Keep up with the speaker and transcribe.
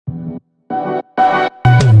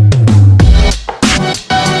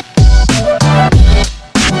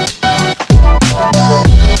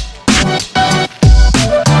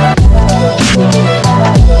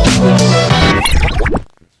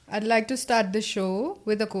like to start the show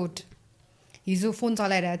with a quote. हिजो phone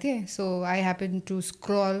चलाइरहेको थिएँ, so I happened to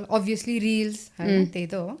scroll, obviously reels, होइन त्यही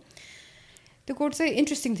त हो. त्यो कोट चाहिँ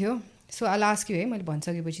इन्ट्रेस्टिङ थियो. So I'll ask you है, मैले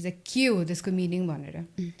भनिसकेपछि चाहिँ के हो त्यसको मिनिङ भनेर.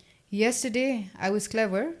 Yesterday I was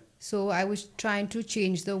clever, so I was trying to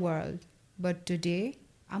change the world. But today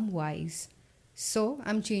I'm wise, so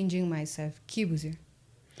I'm changing myself. के बुझ्यो?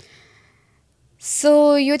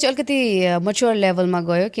 सो यो चाहिँ अलिकति मच्योर लेभलमा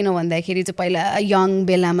गयो, किन भन्दाखेरि चाहिँ पहिला यङ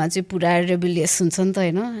बेलामा चाहिँ पुरा रेबेलियस हुन्छ नि त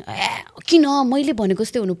होइन, किन मैले भनेको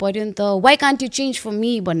जस्तै हुनु पऱ्यो नि त, why can't you change for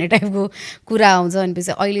me भन्ने टाइपको कुरा आउँछ.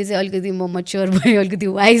 भनेपछि अहिले चाहिँ अलिकति म मच्योर भएँ, अलिकति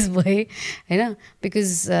वाइज भएँ होइन, because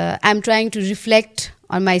I am trying to reflect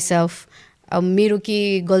on myself. अब मेरो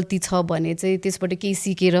के गल्ती छ भने चाहिँ त्यसबाट केही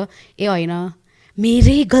सिकेर ए होइन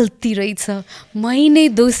मेरै गल्ती रहेछ, मै नै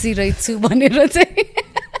दोषी रहेछु भनेर चाहिँ.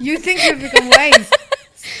 You think you've become wise?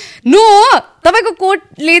 No, तपाईको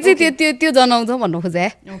कोटले चाहिँ त्यो त्यो जनाउँछ भन्नु खोजे.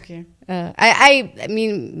 Okay. I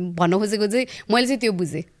mean भन्नु खोजेको चाहिँ मैले चाहिँ त्यो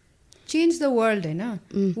बुझेँ. Change the world हैन.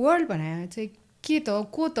 World भने चाहिँ के त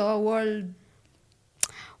को त वर्ल्ड.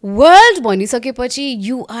 वर्ल्ड भनिसकेपछि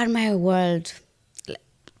यु आर माई वर्ल्ड.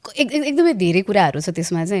 एकदमै धेरै कुराहरू छ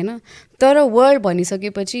त्यसमा चाहिँ होइन, तर वर्ल्ड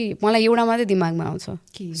भनिसकेपछि मलाई एउटा मात्रै दिमागमा आउँछ,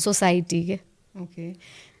 सोसाइटी के. ओके.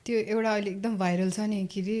 त्यो एउटा अहिले एकदम भाइरल छ नि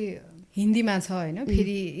के अरे हिन्दीमा छ होइन,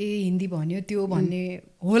 फेरि ए हिन्दी भन्यो त्यो भन्ने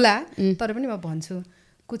होला, तर पनि म भन्छु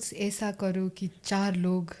कुछ ऐसा करो कि 4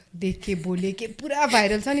 लोग देख के बोले के पुरा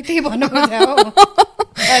भाइरल छ नि, त्यही भन्नु खोजेँ हो.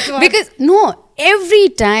 बिकज नो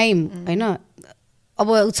एभ्री टाइम होइन,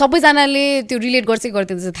 अब सबैजनाले त्यो रिलेट गर्छ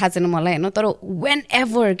गर्थ्यो चाहिँ थाहा छैन मलाई होइन, तर वेन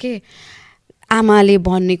एभर के आमाले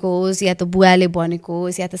भनेको होस् या त बुवाले भनेको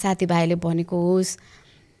होस् या त साथीभाइले भनेको होस्,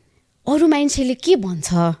 अरू मान्छेले के भन्छ,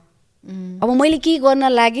 अब मैले के गर्न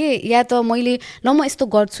लागेँ या त मैले ल म यस्तो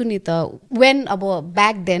गर्छु नि त. वेन अब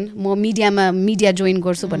ब्याक देन म मिडिया जोइन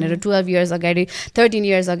गर्छु भनेर 12 इयर्स अगाडि 13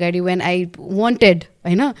 इयर्स अगाडि वेन आई वान्टेड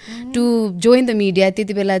होइन टु जोइन द मिडिया,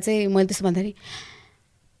 त्यति बेला चाहिँ मैले त्यसो भन्दाखेरि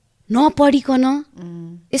नपढिकन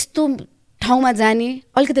यस्तो ठाउँमा जाने,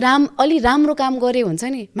 अलिकति अलि राम्रो काम गरे हुन्छ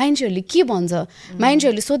नि, मान्छेहरूले के भन्छ,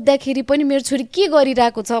 मान्छेहरूले सोद्धाखेरि पनि मेरो छोरी के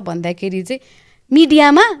गरिरहेको छ भन्दाखेरि चाहिँ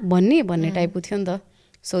मिडियामा भन्ने टाइपको थियो नि त.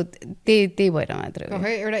 सो त्यही भएर मात्र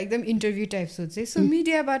एउटा एकदम इन्टरभ्यू टाइप सोचे. सो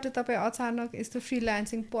मिडियाबाट तपाईँ अचानक यस्तो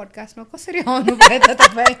फ्रिलान्सिङ पडकास्टमा कसरी आउनु भयो त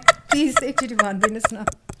तपाईँ? प्लिज एकचोटि भनिदिनुहोस् न.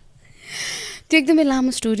 त्यो एकदमै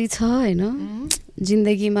लामो स्टोरी छ होइन,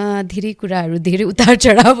 जिन्दगीमा धेरै कुराहरू धेरै उतार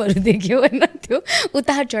चढावहरू देख्यो होइन, त्यो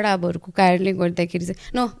उतार चढावहरूको कारणले गर्दाखेरि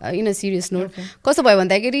चाहिँ no in a serious note कस्तो भयो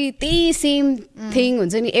भन्दाखेरि त्यही सेम थिङ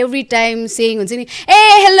हुन्छ नि, एभ्री टाइम सेङ हुन्छ नि, ए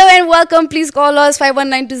hello and welcome please call अस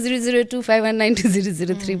 51920025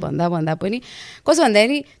 51920003 भन्दा पनि कस्तो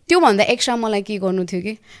भन्दाखेरि त्योभन्दा एक्स्ट्रा मलाई के गर्नु थियो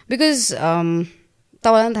कि, बिकज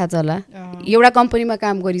तपाईँलाई पनि थाहा छ होला एउटा कम्पनीमा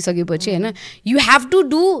काम गरिसकेपछि होइन you have to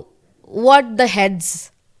do what the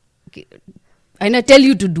heads होइन टेल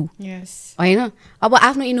यु टु डु होइन. अब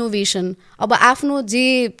आफ्नो इनोभेसन, अब आफ्नो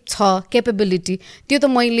जे छ केपेबिलिटी त्यो त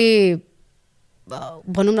मैले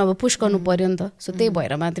भनौँ न अब पुस गर्नु पऱ्यो नि त. सो त्यही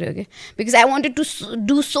भएर मात्रै हो कि, because I wanted to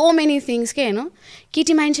do so many things के होइन,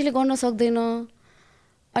 केटी मान्छेले गर्न सक्दैन.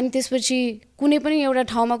 अनि त्यसपछि कुनै पनि एउटा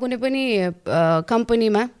ठाउँमा कुनै पनि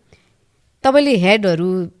कम्पनीमा तपाईँले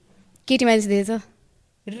हेडहरू केटी मान्छे देखेछ?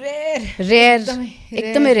 रेयर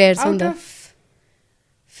एकदमै रेयर छ नि त.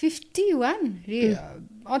 51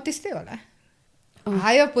 त्यस्तै होला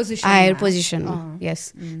हायर पोजिसन.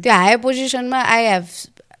 यस, त्यो हायर पोजिसनमा आई हेभ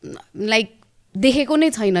लाइक देखेको नै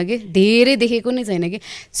छैन कि, धेरै देखेको नै छैन कि,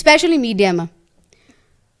 स्पेसली मिडियामा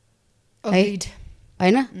है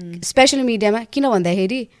होइन, स्पेसली मिडियामा. किन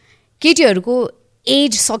भन्दाखेरि केटीहरूको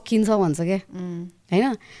एज सकिन्छ भन्छ क्या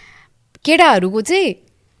होइन, केटाहरूको चाहिँ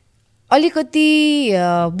अलिकति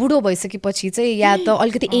बुढो भइसकेपछि चाहिँ या त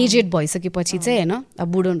अलिकति एजेड भइसकेपछि चाहिँ होइन, अब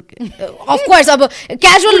बुढो अफकोर्स अब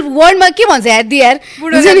क्याजुअल वर्डमा के भन्छ यार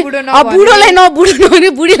बुढोलाई नबुढो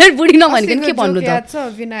नभने बुढीलाई बुढी नभनिकन के भन्नु त.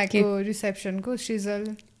 विनायकको रिसेप्सनको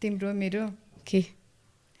सृजल तिम्रो मेरो के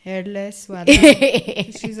हेडलेस वाला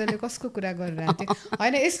सृजलले कसको कुरा गरिरहेको थियो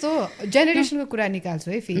होइन, यस्तो जेनेरेसनको कुरा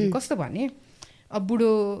निकाल्छु है फेरि. कस्तो भने अब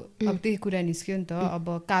बुढो अब त्यही कुरा निस्क्यो नि त,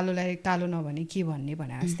 अब कालोलाई कालो नभने के भन्ने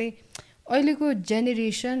भने जस्तै अहिलेको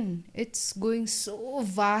generation it's going so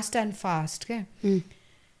vast and fast क्या.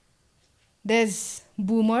 देयर इज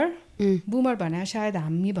बुमर भने सायद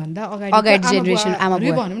हामी भन्दा अगाडि जेनेरेसन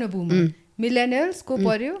भनौँ न बुमर, मिलेनियल्स को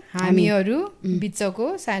पर्यो हामीहरू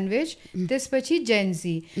बिचको स्यान्डविच, त्यसपछि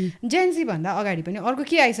जेन्जी भन्दा अगाडि पनि अर्को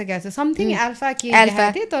के आइसकेको छ समथिङ एल्फा के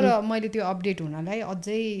देखाएको थिएँ, तर मैले त्यो अपडेट हुनलाई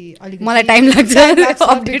अझै अलिकति मलाई टाइम लाग्छ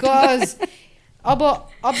बिकज अब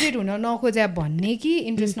अपडेट हुन नखोजा भन्ने कि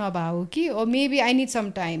इन्ट्रेस्ट नभएको कि maybe I need some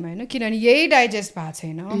time होइन किनभने यही डाइजेस्ट भएको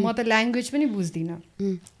छैन म त ल्याङ्ग्वेज पनि बुझ्दिनँ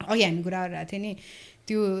अघि हामी कुरा गरिरहेको थियौँ नि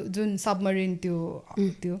त्यो जुन सबमरिन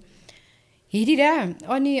त्यो हेरिरह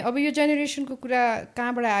अनि अब यो जेनेरेसनको कुरा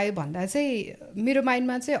कहाँबाट आयो भन्दा चाहिँ मेरो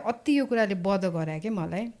माइन्डमा चाहिँ अति यो कुराले बध गरायो क्या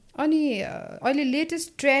मलाई अनि अहिले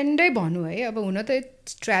लेटेस्ट ट्रेन्डै भनौँ है अब हुन त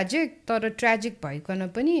इट्स ट्रेजिक तर ट्रेजिक भइकन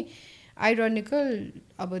पनि आइरोनिकल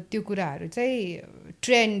अब त्यो कुराहरू चाहिँ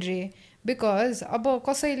ट्रेन्ड रे बिकज अब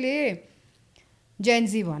कसैले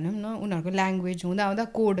जेन्जी भनौँ न उनीहरूको ल्याङ्ग्वेज हुँदा हुँदा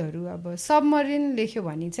कोडहरू अब सबमरिन लेख्यो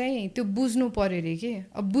भने चाहिँ त्यो बुझ्नु पऱ्यो अरे कि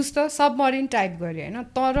अब बुझ त सबमरिन टाइप गरेँ होइन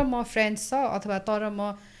तर म फ्रेन्ड्स छ अथवा तर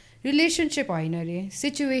म रिलेसनसिप होइन अरे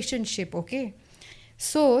सिचुएसनसिप ओके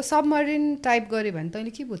सो सबमरिन टाइप गऱ्यो भने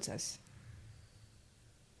तैँले के बुझ्छस्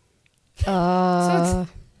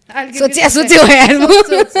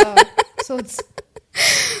सोच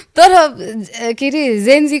तर के अरे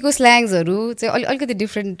जेन्जीको स्ल्याङ्सहरू चाहिँ अलिकति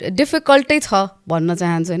डिफिकल्टै छ भन्न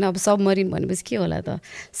चाहन्छु होइन अब सबमरिन भनेपछि के होला त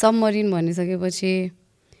सबमरिन भनिसकेपछि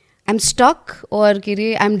आइएम स्टक ओर के अरे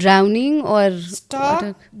I'm ड्राउनिङ or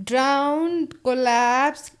drown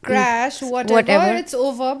collapse crash whatever it's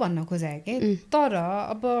over भन्न खोजेँ कि तर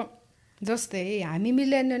अब जस्तै हामी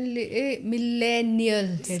मिलेनियल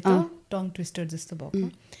चाहिँ त टङ ट्विस्टर जस्तो भएको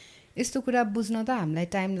यस्तो कुरा बुझ्न त हामीलाई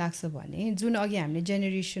टाइम लाग्छ भने जुन अघि हामीले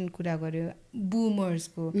जेनेरेसन कुरा गर्यो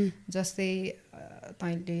बुमर्सको जस्तै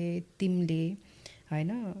तैँले तिमीले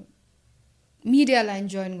होइन मिडियालाई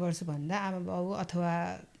जोइन गर्छु भन्दा आमा बाउ अथवा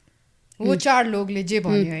वो चार लोगले जे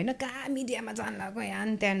भन्यो होइन कहाँ मिडियामा जान लाग्यो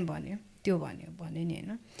ह्यान त्यान भन्यो त्यो भन्यो नि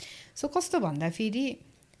होइन सो कस्तो भन्दा फेरि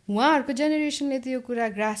उहाँहरूको जेनेरेसनले त यो कुरा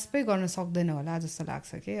ग्रास्पै गर्न सक्दैन होला जस्तो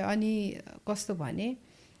लाग्छ कि अनि कस्तो भने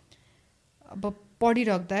अब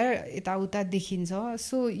पढिराख्दा यताउता देखिन्छ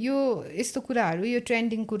सो यो यस्तो कुराहरू यो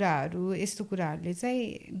ट्रेन्डिङ कुराहरू यस्तो कुराहरूले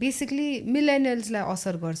चाहिँ बेसिकली मिलेनियल्सलाई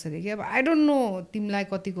असर गर्छ अरे कि अब आई डोन्ट नो तिमीलाई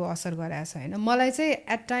कतिको असर गराएको छ होइन मलाई चाहिँ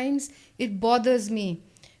at times it बदर्स me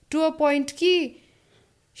to a point कि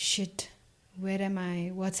shit where am I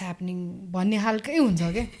what's happening भन्ने खालकै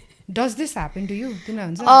हुन्छ क्या does this happen to you तिमीलाई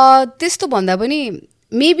हुन्छ त्यस्तो भन्दा पनि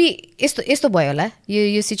मेबी यस्तो भयो होला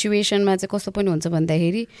यो सिचुएसनमा चाहिँ कस्तो पनि हुन्छ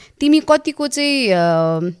भन्दाखेरि तिमी कतिको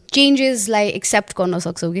चाहिँ चेन्जेसलाई एक्सेप्ट गर्न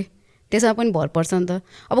सक्छौ कि त्यसमा पनि भर पर्छ नि त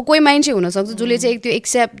अब कोही मान्छे हुनसक्छ जसले चाहिँ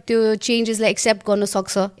त्यो चेन्जेसलाई एक्सेप्ट गर्न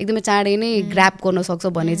सक्छ एकदमै चाँडै नै ग्राप गर्न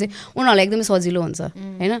सक्छ भने चाहिँ उनीहरूलाई एकदमै सजिलो हुन्छ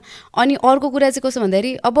होइन अनि अर्को कुरा चाहिँ कस्तो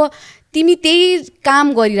भन्दाखेरि अब तिमी त्यही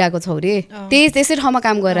काम गरिरहेको छौ रे त्यसै ठाउँमा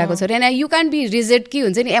काम गरिरहेको छौ रे अनि यु क्यान बी रिजेक्ट के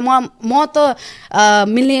हुन्छ नि म त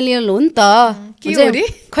मिलेनियल हो नि त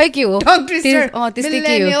खै के हो त्यस्तै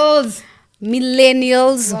के हो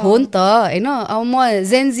मिलेनियल्स हो नि त होइन अब म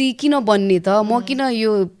जेन्जी किन बन्ने त म किन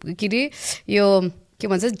यो के अरे यो के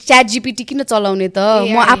भन्छ च्याट जिपिटी किन चलाउने त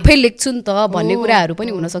म आफै लेख्छु नि त भन्ने कुराहरू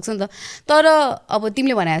पनि हुनसक्छ नि त तर अब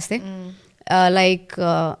तिमीले भने जस्तै लाइक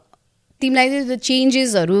तिमीलाई चाहिँ त्यो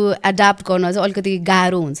चेन्जेसहरू एडाप्ट गर्न चाहिँ अलिकति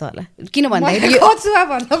गाह्रो हुन्छ होला किन भन्दाखेरि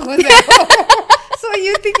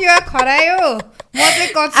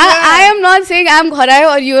I am not saying I am खरायो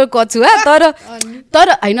अर युर कछुवा तर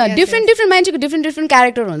होइन डिफ्रेन्ट मान्छेको डिफ्रेन्ट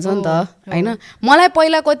क्यारेक्टर हुन्छ नि त होइन मलाई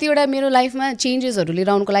पहिला कतिवटा मेरो लाइफमा चेन्जेसहरू लिएर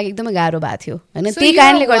आउनुको लागि एकदमै गाह्रो भएको थियो होइन त्यही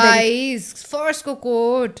कारणले गर्दा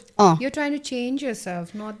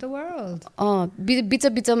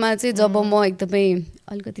बिचमा चाहिँ जब म एकदमै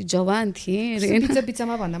अलिकति जवान थिएँ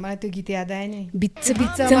बिचमा भन्दा मलाई त्यो गीत याद आयो नि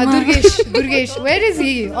बिचमा Durgesh where is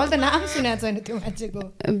he all त नाम सुनेको छैन त्यो मान्छेको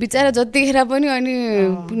बिचरा जतिखेर पनि अनि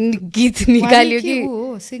गीत निकाल्यो कि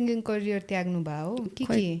सिङ्गिङ करियर त्याग्नु भयो के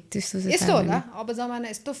यस्तो होला अब जमाना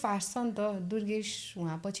यस्तो फास्ट छ नि त दुर्गेश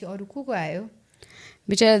उहाँपछि अरू को आयो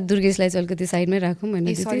बिचरा दुर्गेशलाई चाहिँ अलिकति साइडमै राखौँ होइन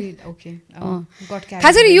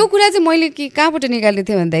खास गरी यो कुरा चाहिँ मैले कहाँबाट निकाल्ने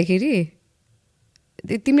थिएँ भन्दाखेरि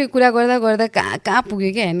तिमीले कुरा गर्दा गर्दा कहाँ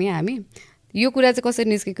पुग्यो क्या नि हामी यो कुरा चाहिँ कसरी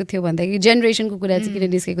निस्केको थियो भन्दाखेरि जेनेरेसनको कुरा चाहिँ किन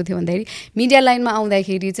निस्केको थियो भन्दाखेरि मिडिया लाइनमा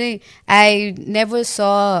आउँदाखेरि चाहिँ आई नेभर स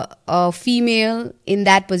a female in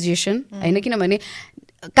that position होइन किनभने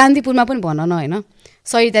कान्तिपुरमा पनि भन न होइन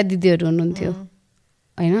सरिता दिदीहरू हुनुहुन्थ्यो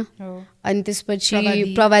होइन अनि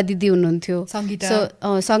त्यसपछि प्रभा दिदी हुनुहुन्थ्यो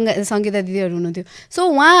सङ्गीता दिदीहरू हुनुहुन्थ्यो सो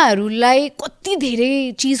उहाँहरूलाई कति धेरै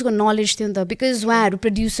चिजको नलेज थियो नि त बिकज उहाँहरू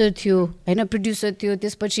प्रड्युसर थियो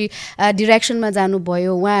त्यसपछि डिरेक्सनमा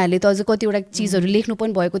जानुभयो उहाँहरूले त अझ कतिवटा चिजहरू लेख्नु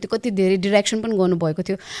पनि भएको थियो कति धेरै डिरेक्सन पनि गर्नुभएको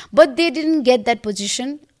थियो but they didn't get that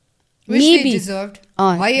position maybe deserved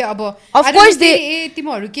है अब of course they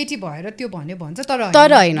तिमीहरु केटी भएर त्यो भन्ने भन्छ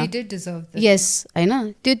तर हैन they deserve yes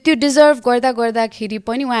हैन त्यो डिजर्भ गर्दाखेरि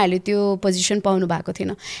पनि उहाँहरूले त्यो पोजिसन पाउनु भएको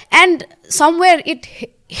थिएन and somewhere it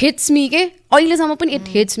hits me के अहिलेसम्म पनि इट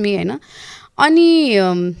हिट्स मी हैन अनि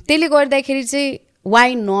त्यसले गर्दाखेरि चाहिँ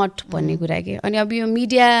वाइ नट भन्ने कुरा के अनि अब यो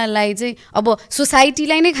मिडियालाई चाहिँ अब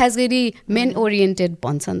सोसाइटीलाई नै खास गरी मेन ओरिएन्टेड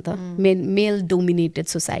भन्छ नि त मेल डोमिनेटेड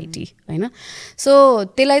सोसाइटी होइन सो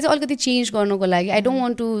त्यसलाई चाहिँ अलिकति चेन्ज गर्नको लागि आई डोन्ट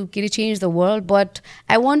वान्ट टु के अरे change the world but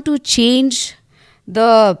I want to change the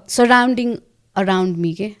surrounding around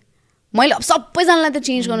me के मैले अब सबैजनालाई त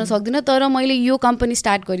चेन्ज गर्न सक्दिनँ तर मैले यो कम्पनी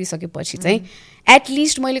स्टार्ट गरिसकेपछि चाहिँ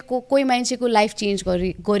एटलिस्ट मैले कोही मान्छेको लाइफ चेन्ज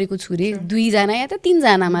गरेको छु रे 2 जना या त 3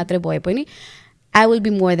 जना मात्रै भए पनि I will be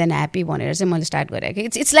more than happy भनेर चाहिँ मैले स्टार्ट गरेँ कि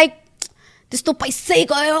इट्स लाइक त्यस्तो पैसै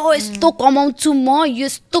गयो यस्तो कमाउँछु म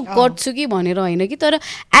यस्तो गर्छु कि भनेर होइन कि तर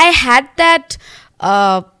आई ह्याड द्याट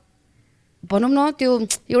भनौँ न त्यो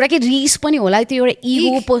एउटा के रिस पनि होला त्यो एउटा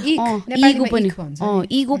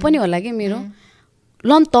इगो पनि होला कि मेरो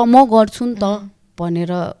ल नि त म गर्छु नि त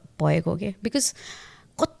भनेर भएको के बिकज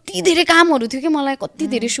कति धेरै कामहरू थियो कि मलाई कति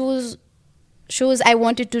धेरै सोज आई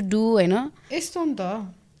वान्टेड टु डु होइन यस्तो नि त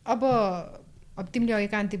अब तिमीले अघि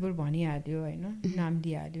कान्तिपुर भनिहाल्यो होइन नाम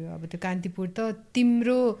दिइहाल्यो अब त्यो कान्तिपुर त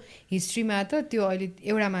तिम्रो हिस्ट्रीमा त त्यो अहिले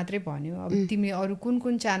एउटा मात्रै भन्यो अब तिमीले अरू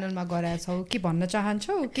कुन च्यानलमा गराएछौ के भन्न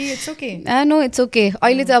चाहन्छौ कि it's okay no it's okay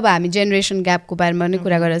अहिले चाहिँ अब हामी जेनेरेसन ग्यापको बारेमा नै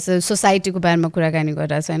कुरा गरिरहेछ सोसाइटीको बारेमा कुराकानी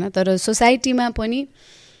गरिरहेछ होइन तर सोसाइटीमा पनि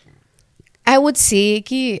आई वुड से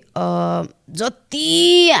कि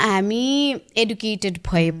जति हामी एडुकेटेड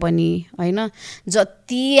भए पनि होइन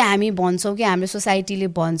जति हामी भन्छौँ कि हाम्रो सोसाइटीले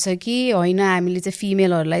भन्छ कि होइन हामीले चाहिँ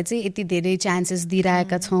फिमेलहरूलाई चाहिँ यति धेरै चान्सेस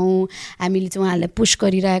दिइरहेका छौँ हामीले चाहिँ उहाँहरूलाई पुस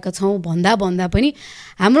गरिरहेका छौँ भन्दा पनि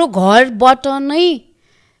हाम्रो घरबाट नै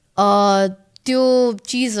त्यो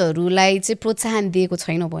चिजहरूलाई चाहिँ प्रोत्साहन दिएको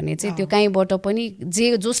छैन भने चाहिँ त्यो कहीँबाट पनि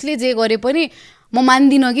जसले जे गरे पनि म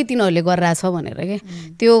मान्दिनँ कि तिनीहरूले गरिरहेछ भनेर क्या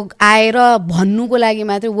त्यो आएर भन्नुको लागि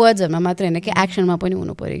मात्रै वर्ड्सहरूमा मात्रै होइन कि एक्सनमा पनि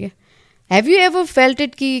हुनु पऱ्यो क्या have you ever felt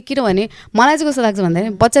it कि किनभने मलाई चाहिँ कस्तो लाग्छ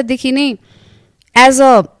भन्दाखेरि बच्चादेखि नै एज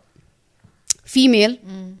अ फिमेल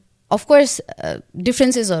अफकोर्स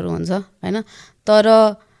डिफ्रेन्सेसहरू हुन्छ होइन तर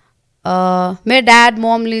मेरो ड्याड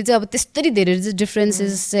ममले चाहिँ अब त्यस्तरी धेरै चाहिँ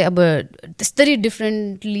डिफ्रेन्सेस चाहिँ अब त्यस्तरी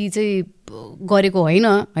डिफ्रेन्टली चाहिँ गरेको होइन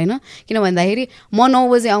किन भन्दाखेरि म 9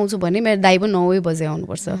 बजे आउँछु भने मेरो दाइ पनि 9 बजे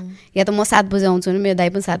आउनुपर्छ या त म 7 बजे आउँछु भने मेरो दाइ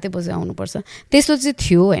पनि 7 बजे आउनुपर्छ त्यस्तो चाहिँ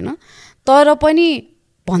थियो होइन तर पनि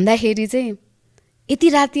भन्दाखेरि चाहिँ यति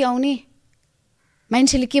राति आउने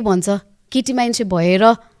मान्छेले के भन्छ केटी मान्छे भएर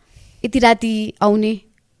यति राति आउने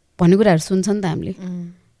भन्ने कुराहरू सुन्छ नि त हामीले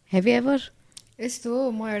हेभ यु एभर यस्तो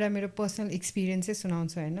म एउटा मेरो पर्सनल एक्सपिरियन्सै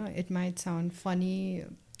सुनाउँछु होइन इट माइट साउन्ड फनी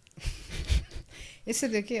यस्तो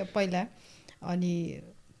थियो कि पहिला अनि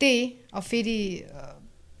त्यही अब फेरि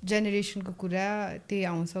जेनेरेसनको कुरा त्यही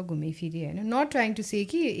आउँछ घुमेफिरी होइन नट ट्राइङ टु से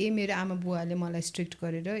कि मेरो आमा बुवाले मलाई स्ट्रिक्ट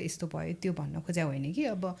गरेर यस्तो भयो त्यो भन्न खोजा होइन कि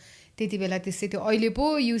अब त्यति बेला त्यस्तै थियो अहिले पो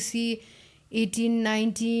युसी 18,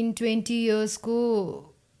 19, 20 इयर्सको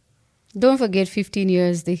डोन्ट फर्गेट 15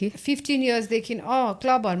 इयर्सदेखि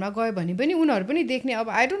क्लबहरूमा गयो भने पनि उनीहरू पनि देख्ने अब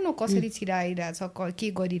आई डोन्ट नो कसरी छिराइरहेछ के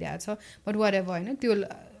गरिरहेछ बट वाट एभर होइन त्यो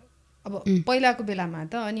अब पहिलाको बेलामा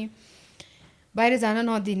त अनि बाहिर जान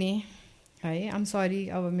नदिने है आम सरी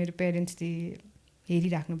अब मेरो पेरेन्ट्सले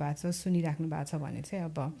हेरिराख्नु भएको छ सुनिराख्नु भएको छ भने चाहिँ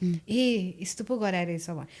अब यस्तो पो गराइरहेछ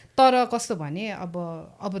भने तर कस्तो भने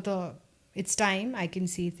अब त it's time I can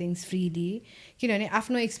C things freely किनभने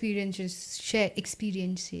आफ्नो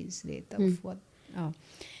एक्सपिरियन्सेसले त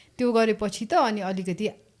त्यो गरेपछि त अनि अलिकति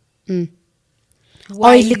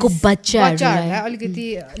अहिलेको बच्चाहरूलाई अलिकति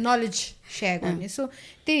नलेज सेयर गर्ने सो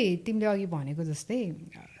त्यही तिमीले अघि भनेको जस्तै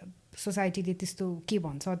सोसाइटीले त्यस्तो के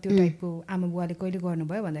भन्छ त्यो टाइपको आमा बुवाले कहिले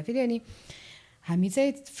गर्नुभयो भन्दाखेरि अनि हामी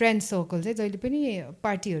चाहिँ फ्रेन्ड सर्कल चाहिँ जहिले पनि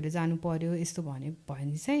पार्टीहरू जानु पर्यो यस्तो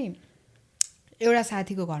भने चाहिँ एउटा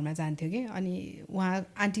साथीको घरमा जान्थ्यो कि अनि उहाँ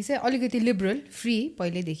आन्टी चाहिँ अलिकति लिबरल फ्री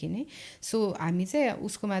पहिल्यैदेखि नै सो हामी चाहिँ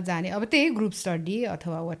उसकोमा जाने अब त्यही ग्रुप स्टडी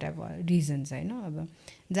अथवा वाट एभर रिजन्स होइन अब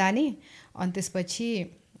जाने अनि त्यसपछि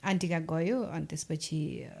आन्टी कहाँ गयो अनि त्यसपछि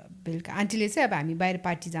बेलुका आन्टीले चाहिँ अब हामी बाहिर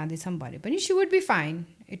पार्टी जाँदैछौँ भने पनि C would be fine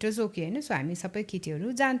it was okay होइन सो हामी सबै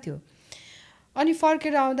केटीहरू जान्थ्यो अनि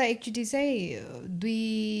फर्केर आउँदा एकचोटि चाहिँ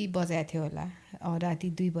 2 बजाएको थियो होला राति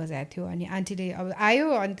 2 बजाएको थियो अनि आन्टीले अब आयो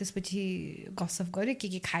अनि त्यसपछि गफसफ गऱ्यो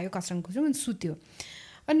के खायो कसम खुसुम अनि सुत्यो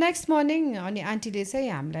अनि नेक्स्ट मर्निङ अनि आन्टीले चाहिँ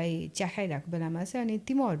हामीलाई चिया खाइरहेको बेलामा चाहिँ अनि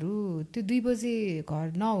तिमीहरू त्यो 2 बजे घर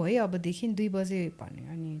नहो है अबदेखि 2 बजे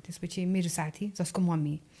भन्यो अनि त्यसपछि मेरो साथी जसको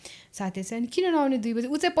मम्मी साथी चाहिँ अनि किन नआउने 2 बजे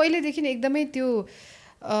ऊ चाहिँ पहिल्यैदेखि एकदमै त्यो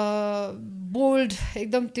बोल्ड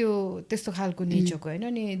एकदम त्यस्तो खालको नेचरको होइन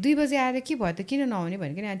अनि 2 बजे आएर के भयो त किन नआउने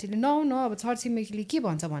भनेको आन्टीले नआउन अब छरछिमेकीले के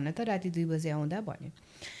भन्छ भन्न त राति 2 बजे आउँदा भन्यो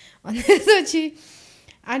अनि त्यसपछि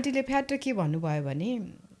आन्टीले फ्याट के भन्नुभयो भने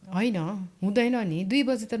होइन हुँदैन नि 2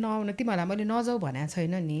 बजे त नआउन तिमीहरूलाई मैले नजाऊ भनेको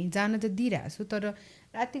छैन नि जान त दिइरहेको छु तर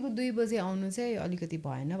रातिको 2 बजे आउनु चाहिँ अलिकति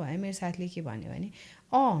भएन भयो मेरो साथीले के भन्यो भने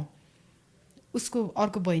उसको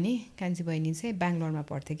अर्को बहिनी कान्छी बहिनी चाहिँ बेङ्गलोरमा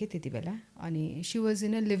पढ्थ्यो कि त्यति बेला अनि she was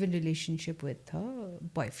in a live in relationship with a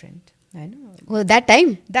boyfriend होइन that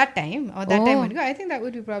time भनेको I think that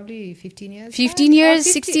would be probably 15 years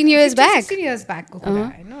 16 years back 16 years backको कुरा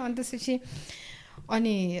होइन अनि त्यसपछि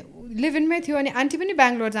अनि लिभ इनमै थियो अनि आन्टी पनि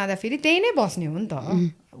बेङ्गलोर जाँदा फेरि त्यही नै बस्ने हो नि त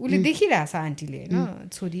उसले देखिरहेछ आन्टीले होइन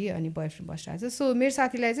छोरी अनि बोयफ्रेन्ड बसिरहेको छ सो मेरो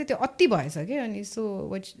साथीलाई चाहिँ त्यो अति भएछ कि अनि सो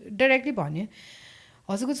डाइरेक्टली भन्यो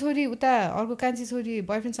हजुरको छोरी उता अर्को कान्छी छोरी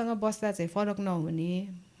बोयफ्रेन्डसँग बस्दा चाहिँ फरक नहुने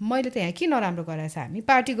मैले त यहाँ के नराम्रो गराएछ हामी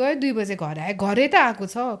पार्टी गयो 2 बजे घर आयो घरै त आएको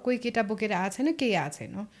छ कोही केटा बोकेर आएको छैन केही आएको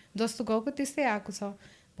छैन जस्तो गएको त्यस्तै आएको छ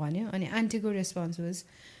भन्यो अनि आन्टीको रेस्पोन्स वाज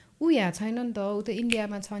ऊ यहाँ छैन नि त ऊ त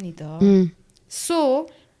इन्डियामा छ नि त सो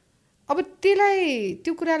अब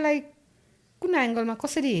त्यो कुरालाई कुन एङ्गलमा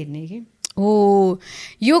कसरी हेर्ने कि हो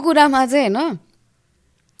यो कुरामा चाहिँ होइन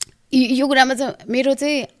यो कुरामा चाहिँ मेरो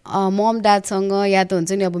चाहिँ मम ड्याडसँग या त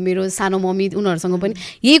हुन्छ नि अब मेरो सानो मम्मी उनीहरूसँग पनि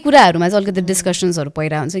यही कुराहरूमा चाहिँ अलिकति डिस्कसन्सहरू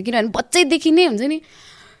भइरहेको हुन्छ किनभने बच्चैदेखि नै हुन्छ नि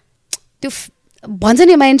त्यो भन्छ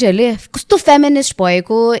नि मान्छेहरूले कस्तो फेमिनिस्ट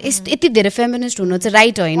भएको यति धेरै फेमिनिस्ट हुनु चाहिँ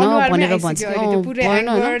राइट होइन भनेर भन्छ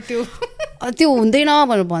त्यो हुँदैन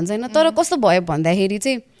भनेर भन्छ होइन तर कस्तो भयो भन्दाखेरि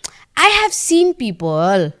चाहिँ आई हेभ सिन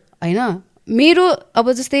पिपल होइन मेरो अब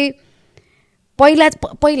जस्तै पहिला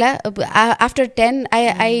after 10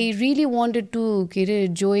 I really wanted to के अरे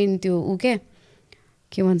जोइन त्यो ऊ के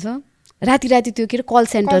भन्छ राति त्यो के अरे कल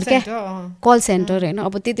सेन्टर कल सेन्टर होइन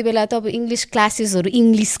अब त्यति बेला त अब इङ्ग्लिस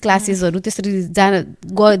क्लासेसहरू त्यसरी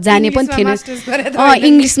जाने पनि थिएन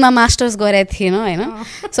इङ्ग्लिसमा मास्टर्स गरेको थिएन होइन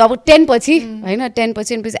सो अब 10 पछि होइन 10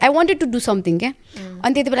 पछि I wanted to do something क्या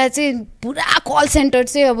अनि त्यति बेला चाहिँ पुरा कल सेन्टर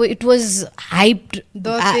चाहिँ अब it was hyped the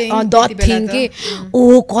thing के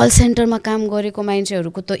कल सेन्टरमा काम गरेको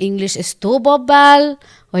मान्छेहरूको त इङ्ग्लिस यस्तो बब्बाल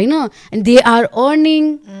होइन and they are earning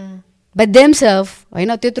by themselves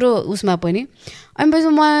होइन त्यत्रो उसमा पनि अनि पछि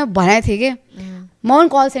म भनेको थिएँ कि म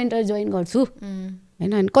कल सेन्टर जोइन गर्छु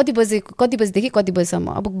होइन अनि कति बजीदेखि कति बजीसम्म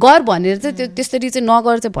अब गर भनेर चाहिँ त्यो त्यसरी चाहिँ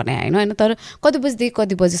नगर चाहिँ भने होइन तर कति बजीदेखि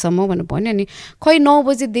कति बजीसम्म भनेर भन्यो नि खै 9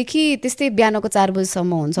 बजीदेखि त्यस्तै बिहानको 4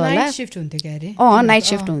 बजीसम्म हुन्छ होला नाइट सिफ्ट हुन्थ्यो नाइट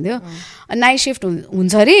सिफ्ट हुन्थ्यो नाइट सिफ्ट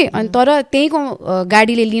हुन्छ अरे अनि तर त्यहीँको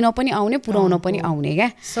गाडीले लिन पनि आउने पुऱ्याउन पनि आउने क्या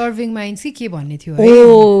सर्भिङ माइन्ड्स के भन्ने थियो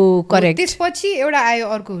ओ करेक्ट त्यसपछि एउटा आयो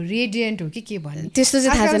अर्को रेडियन्ट हो कि भन्ने त्यस्तो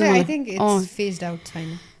चाहिँ थाहा छैन I think it's phased out छैन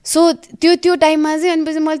सो त्यो टाइममा चाहिँ अनि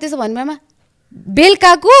पछि मैले त्यसो भन्नुमा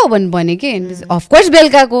बेलुकाको भने कि अफकोर्स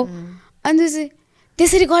बेलुकाको अनि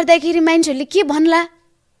त्यसरी गर्दाखेरि मान्छेहरूले के भन्ला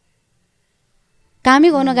कामै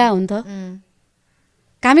गर्न गएको हो नि त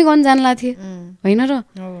कामै गर्न जानला थिएँ होइन र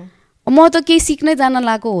म त केही सिक्नै जान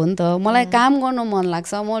लागेको हो नि त मलाई काम गर्न मन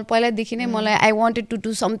लाग्छ म पहिलादेखि नै मलाई I wanted to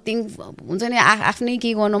do something हुन्छ नि आफ्नै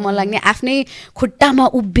केही गर्न मन लाग्ने आफ्नै खुट्टामा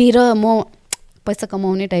उभिएर म पैसा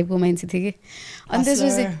कमाउने टाइपको मान्छे थिएँ कि अनि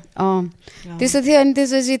त्यसपछि त्यस्तो थियो अनि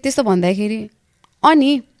त्यसपछि त्यस्तो भन्दाखेरि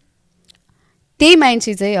अनि त्यही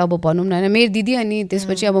मान्छे चाहिँ अब भनौँ न होइन मेरो दिदी अनि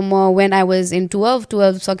त्यसपछि अब म वेन आई वाज इन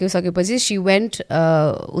 12 सकेपछि सी वेन्ट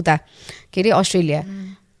उता के अरे अस्ट्रेलिया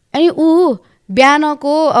अनि ऊ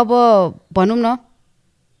बिहानको अब भनौँ न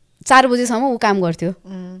 4 बजीसम्म ऊ काम गर्थ्यो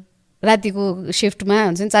रातिको सिफ्टमा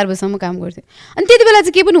हुन्छ नि 4 बजीसम्म काम गर्थ्यो अनि त्यति बेला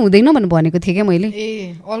चाहिँ केही पनि हुँदैन भनेर भनेको थिएँ क्या मैले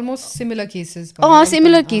अलमोस्ट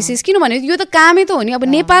सिमिलर केसेस किनभने यो त कामै त हो नि अब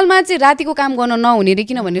नेपालमा चाहिँ रातिको काम गर्न नहुने रे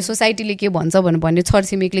किनभने सोसाइटीले के भन्छ भन्ने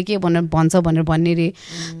छरछिमेकले के भन्छ भनेर भन्ने रे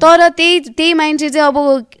तर त्यही मान्छे चाहिँ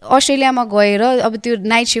अब अस्ट्रेलियामा गएर अब त्यो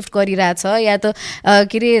नाइट सिफ्ट गरिरहेछ या त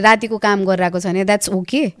के अरे रातिको काम गरिरहेको छ भने द्याट्स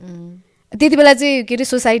ओके त्यति बेला चाहिँ के अरे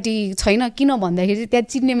सोसाइटी छैन किन भन्दाखेरि त्यहाँ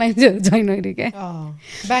चिन्ने मान्छेहरू छैन अरे क्या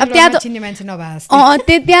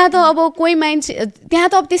त्यहाँ त अब कोही मान्छे त्यहाँ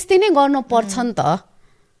त अब त्यस्तै नै गर्नु पर्छ नि त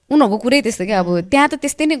उनीहरूको कुरै त्यस्तो क्या अब त्यहाँ त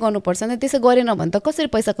त्यस्तै नै गर्नुपर्छ नि त्यसो गरेन भने त कसरी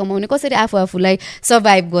पैसा कमाउने कसरी आफूलाई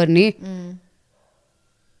सर्भाइभ गर्ने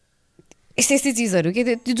यस्तै चिजहरू के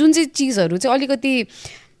जुन चाहिँ चिजहरू चाहिँ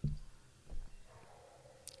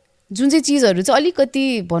अलिकति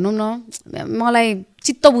भनौँ न मलाई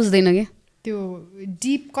चित्त बुझ्दैन कि त्यो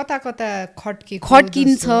डिप कता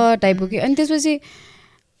खड्किन्छ टाइपको कि अनि त्यसपछि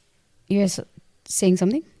युआर सेइङ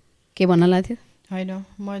समथिङ के भन्न लाग्थ्यो होइन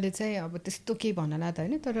मैले चाहिँ अब त्यस्तो केही भन्न लाग्दा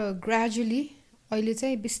होइन तर ग्रेजुअली अहिले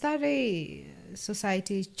चाहिँ बिस्तारै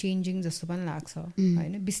सोसाइटी चेन्जिङ जस्तो पनि लाग्छ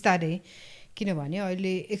होइन बिस्तारै किनभने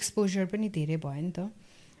अहिले एक्सपोजर पनि धेरै भयो नि त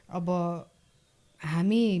अब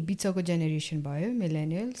हामी बिचको जेनेरेसन भयो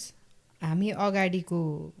मिलेनियल्स हामी अगाडिको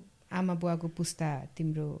आमा बुवाको पुस्ता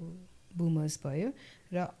तिम्रो बुमर्स भयो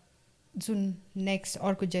र जुन नेक्स्ट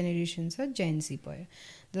अर्को जेनेरेसन छ जेन्जी भयो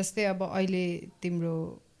जस्तै अब अहिले तिम्रो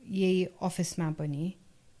यही अफिसमा पनि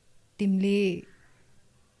तिमीले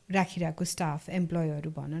राखिरहेको स्टाफ एम्प्लोयहरू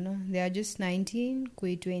भन न दे आर जस्ट 19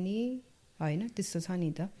 कोही 20 होइन त्यस्तो छ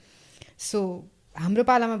नि त सो हाम्रो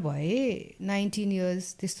पालामा भए 19 इयर्स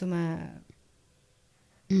त्यस्तोमा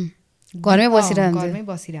घरमै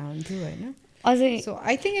बसिरह हुन्थ्यो होइन अझै so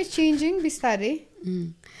I think it's changing बिस्तारै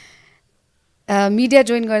मिडिया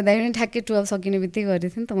जोइन गर्दाखेरि ठ्याक्कै 12 सकिने बित्तिकै गरेको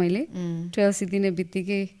थिएँ नि त मैले 12 सिद्धिने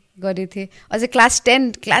बित्तिकै गरेको थिएँ अझै क्लास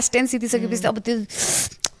 10 सिद्धिसकेपछि अब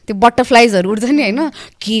त्यो बटरफ्लाइजहरू उठ्छ नि होइन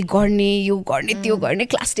के गर्ने यो गर्ने त्यो गर्ने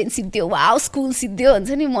क्लास 10 सिद्धियो वाउ स्कुल सिद्धियो हुन्छ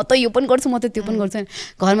नि म त यो पनि गर्छु म त त्यो पनि गर्छु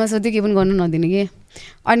घरमा सोध्यो के पनि गर्नु नदिने कि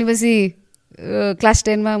अनि पछि क्लास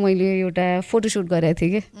 10मा मैले एउटा फोटोसुट गरेको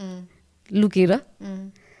थिएँ कि लुकेर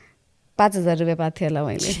 5,000 रुपियाँ पाएको थिएँ होला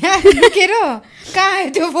मैले लुकेर कहाँ आयो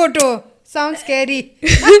त्यो फोटो साउन्ड स्क्यारी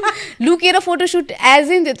लुकेर फोटोसुट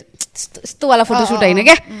एज इन यस्तोवाला फोटोसुट होइन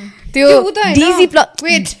क्या त्यो डिजी प्लस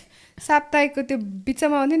वेट साप्ताहिकको त्यो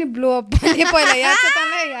बिचमा आउँथ्यो नि ब्लो अप भन्ने पहिला याद छ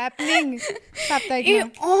तँलाई ह्यापनिङ साप्ताहिक है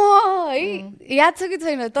याद छ कि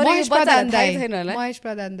छैन तर महेश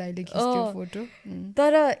प्रधान दाइले खिच्यो फोटो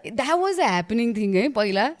तर that was a happening thing है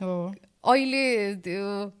पहिला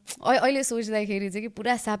अहिले सोच्दाखेरि चाहिँ कि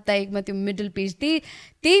पुरा साप्ताहिकमा त्यो मिडल पेज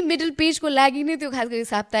त्यही मिडल पेजको लागि नै त्यो खास गरी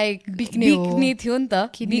साप्ताहिक बिक्ने थियो नि त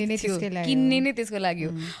किन्ने नै त्यसको लागि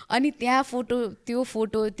हो अनि त्यहाँ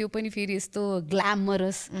त्यो पनि फेरि यस्तो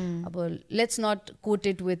ग्ल्यामरस अब let's not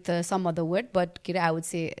quoted with some other word but के अरे आई वुड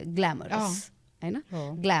से ग्ल्यामरस होइन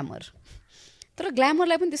ग्ल्यामर तर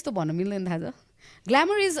ग्ल्यामरलाई पनि त्यस्तो भन्नु मिल्दैन थाहा छ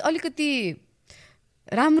ग्ल्यामर इज अलिकति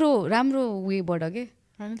राम्रो वेबाट के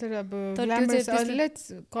तर अब लेट्स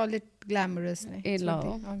कल इट ग्ल्यामरस ए ल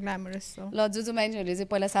जो मान्छेहरूले चाहिँ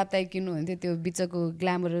पहिला साप्ताहिक किन्नुहुन्थ्यो त्यो बिचको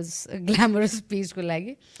ग्ल्यामरस पेजको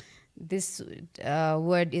लागि this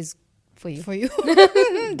word is for you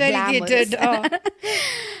dedicated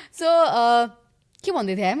so के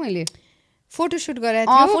भन्दै थिएँ मैले फोटोसुट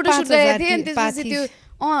गरेको थिएँ अनि त्यसपछि त्यो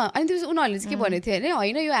अनि त्यसपछि उनीहरूले चाहिँ के भनेको थियो अरे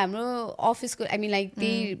होइन यो हाम्रो अफिसको आई मिन लाइक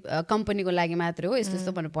त्यही कम्पनीको लागि मात्रै हो यस्तो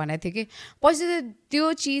यस्तो भनेर भनेको थियो कि पछि चाहिँ त्यो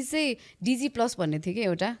चिज चाहिँ डिजी प्लस भन्ने थियो कि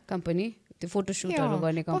एउटा कम्पनी त्यो फोटोसुटहरू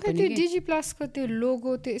गर्ने कम्पनी डिजी प्लसको त्यो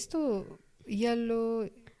लोगो त्यो यस्तो येल्लो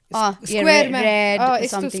स्क्वायरमा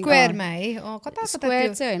है कता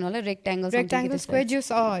स्क्वायर चाहिँ होइन होला rectangle square just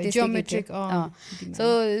geometric so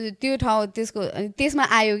त्यो ठाउँ त्यसमा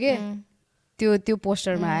आयो के त्यो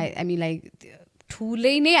पोस्टरमा आई मिन लाइक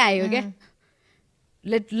ठुलै नै आयो क्या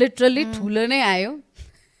लिटरली ठुलो नै आयो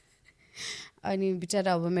अनि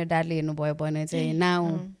बिचरा अब मेरो ड्याडले हेर्नुभयो भने चाहिँ now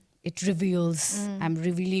it reveals I am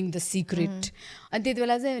revealing the secret अनि त्यति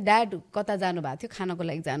बेला चाहिँ ड्याड कता जानुभएको थियो खानको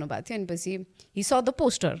लागि जानुभएको थियो अनि पछि हि स द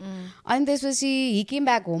पोस्टर अनि त्यसपछि हि केम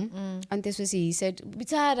ब्याक होम अनि त्यसपछि हि सेड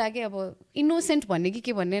बिचरा के अब इनोसेन्ट भन्ने कि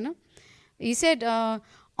के भन्ने होइन हि सेड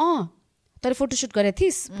तर फोटोसुट गरेको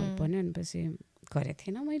थिइस् भन्यो अनि पछि गरेको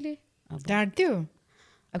थिएन मैले ढाँट्यो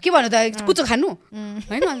अब के भन्नु त कुचो खानु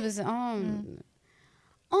होइन भनेपछि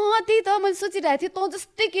त्यही त मैले सोचिरहेको थिएँ तँ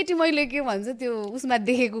जस्तै केटी मैले के भन्छ त्यो उसमा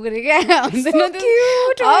देखेको गरेँ क्या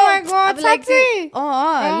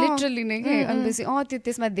लिटरली नै के भनेपछि त्यो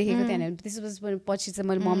त्यसमा देखेको थिएँ होइन त्यसपछि पछि चाहिँ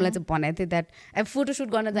मैले ममलाई चाहिँ भनेको थिएँ द्याट अब फोटोसुट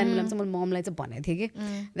गर्न जाने बेलामा चाहिँ मैले ममलाई चाहिँ भनेको थिएँ कि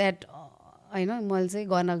द्याट होइन मैले चाहिँ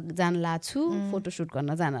गर्न जान लाग्छु फोटोसुट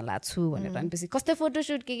गर्न जान लाग्छु भनेर अनि कस्तै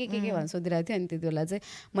फोटोसुट के भनेर सोधिरहेको थिएँ अनि त्यति बेला चाहिँ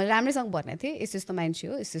मैले राम्रैसँग भनेको थिएँ यस्तो यस्तो मान्छे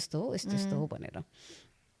हो यस्तो हो भनेर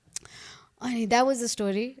अनि द्याट वाज द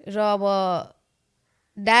स्टोरी र अब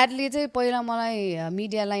ड्याडले चाहिँ पहिला मलाई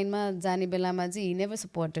मिडिया लाइनमा जाने बेलामा चाहिँ हि नेभर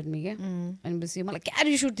सपोर्टेड मी क्या अनि पछि मलाई क्या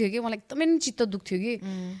रिस उठ्थ्यो कि मलाई एकदमै चित्त दुख्थ्यो कि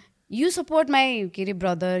यु सपोर्ट माई के अरे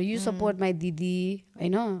ब्रदर यु सपोर्ट माई दिदी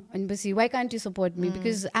होइन अनि पछि why can't you support me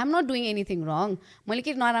because I am not doing anything wrong मैले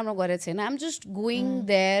के नराम्रो गरेको छैन I am just going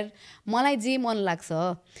there मलाई जे मन लाग्छ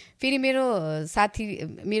फेरि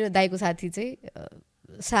मेरो दाईको साथी चाहिँ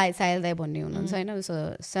सायल दाई भन्ने हुनुहुन्छ होइन उसो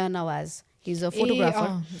Shahnawaz he is a photographer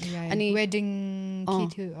अनि वेडिङ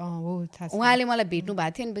उहाँले मलाई भेट्नु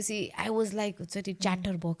भएको थियो अनि पछि आई वाज लाइक हुन्छ त्यो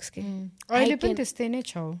च्याटर बक्स के अहिले पनि त्यस्तै नै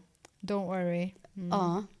छौ डोन्ट वरी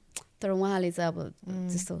तर उहाँले चाहिँ अब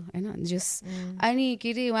त्यस्तो होइन जस अनि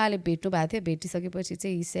के अरे उहाँले भेट्नु भएको थियो भेटिसकेपछि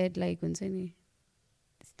चाहिँ हि सेड लाइक हुन्छ नि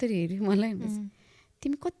त्यस्तरी हेऱ्यो मलाई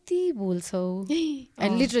तिमी कति बोल्छौ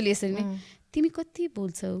लिटरली यसरी नै तिमी कति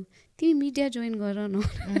बोल्छौ तिमी मिडिया जोइन गर न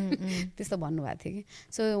त्यस्तो भन्नुभएको थियो कि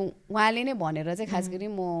सो उहाँले नै भनेर चाहिँ खास गरी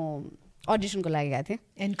म अडिसनको लागि गएको थिएँ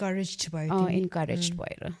इन्करेज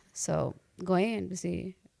भएर सो गएँ अनि पछि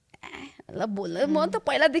ल बोल्न म त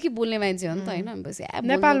पहिलादेखि बोल्ने मान्छे हो नि त होइन पछि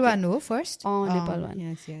नेपाल वान हो फर्स्ट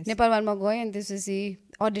नेपाल वानमा गएँ अनि त्यसपछि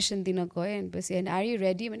अडिसन दिन गएँ अनि पछि अनि आर यु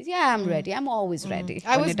रेडी भने चाहिँ I'm ready I'm always ready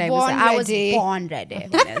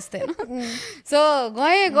so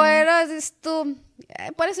गएर त्यस्तो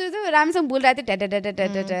पहिला सुरु थियो राम्रोसँग बोलिरहेको थियो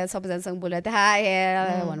ट्याटा सबैजनासँग बोलिरहेको थियो हाय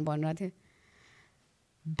भन्नुभएको थियो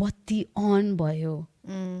बत्ती अन भयो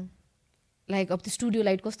लाइक अब त्यो स्टुडियो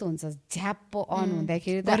लाइट कस्तो हुन्छ झ्याप्प अन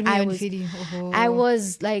हुँदाखेरि त आई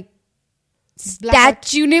वाज लाइक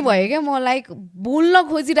स्ट्याच्यु नै भयो क्या म लाइक बोल्न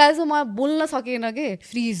खोजिरहेको छु म बोल्न सकेन कि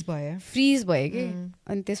फ्रिज भयो कि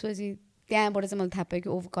अनि त्यसपछि त्यहाँबाट चाहिँ मैले थाहा पाएँ कि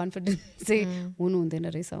ओभर कन्फिडेन्स चाहिँ हुनु हुँदैन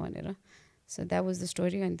रहेछ भनेर so that was the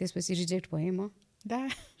story अनि त्यसपछि रिजेक्ट भएँ म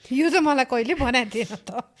यो त मलाई कहिले बनाएको थिएन त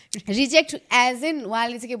रिजेक्ट एज इन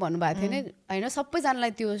उहाँले चाहिँ के भन्नुभएको थिएन होइन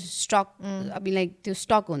सबैजनालाई त्यो स्टक अब लाइक त्यो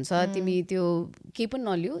स्टक हुन्छ तिमी त्यो केही पनि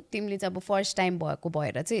नलियो तिमीले चाहिँ अब फर्स्ट टाइम भएको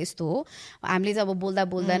भएर चाहिँ यस्तो हो हामीले चाहिँ अब बोल्दा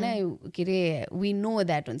बोल्दा नै के अरे वी नो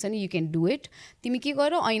द्याट हुन्छ नि यु क्यान डु इट तिमी के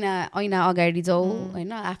गर ऐना अगाडि जाऊ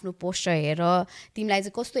होइन आफ्नो पोस्चर हेर तिमीलाई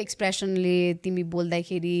चाहिँ कस्तो एक्सप्रेसनले तिमी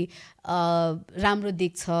बोल्दाखेरि राम्रो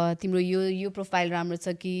देख्छ तिम्रो यो प्रोफाइल राम्रो छ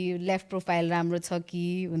कि लेफ्ट प्रोफाइल राम्रो छ कि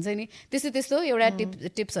हुन्छ नि त्यस्तो एउटा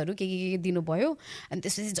टिप्सहरू के दिनुभयो अनि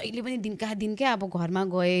त्यसपछि जहिले पनि दिनकै अब घरमा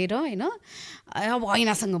गएर होइन अब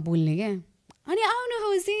ऐनासँग बोल्ने क्या अनि आउनु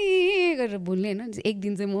हौसी गरेर बोल्ने होइन एक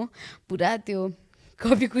दिन चाहिँ म पुरा त्यो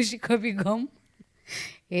कभी खुसी कभी गम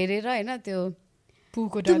हेरेर होइन त्यो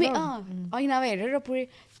ऐनामा हेरेर पुरै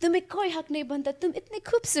तुम्हें कोही हक नहीं बनता तुम इतनी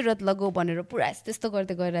खूबसूरत लगो भनेर पुरा त्यस्तो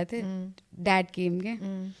गर्दै गइरहेको थिएँ ड्याड केम क्या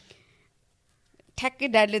ठ्याक्कै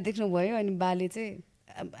ड्याडले देख्नुभयो अनि बाले चाहिँ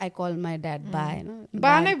आई कल माई ड्याड बा होइन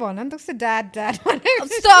बा नै भन नि त कस्तो ड्याड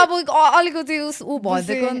अब अलिकति ऊ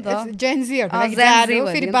भनिदिएको नि त जेन्जीहरू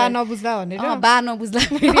बा नबुझ्ला भनेर बा नबुझ्ला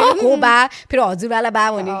हो बा फेरि हजुरबाला बा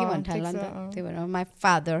भन्यो कि भन्नु थाल्ला नि त त्यही भएर माई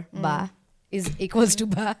फादर बा इज इक्वल्स टु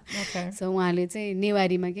बा सो उहाँले चाहिँ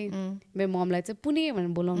नेवारीमा कि मेरो ममलाई चाहिँ पुणे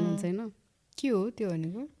भनेर बोलाउनुहुन्छ होइन के हो त्यो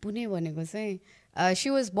भनेको पुणे भनेको चाहिँ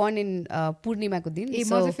she was born in पूर्णिमाको दिन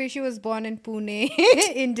she was born in Pune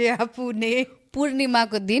India Pune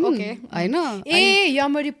पूर्णिमाको दिन होइन ए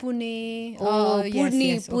यमरी पुणे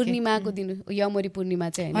पूर्णिमाको दिन यमरी पूर्णिमा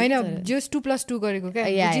चाहिँ होइन जस्ट 2+2 गरेको क्या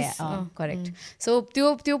करेक्ट सो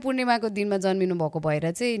त्यो पूर्णिमाको दिनमा जन्मिनु भएको भएर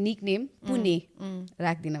चाहिँ निक नेम पुणे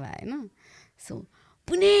राखिदिनु भयो होइन सो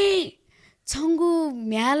पुणे छङ्गु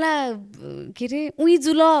म्याला के अरे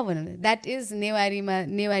उइजुल भनेर द्याट इज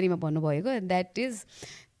नेवारीमा भन्नुभएको द्याट इज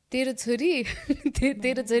तेरो छोरी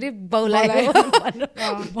बाउलायो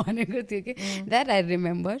भनेको थियो कि द्याट आई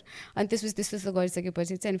रिमेम्बर अनि त्यसपछि त्यस्तो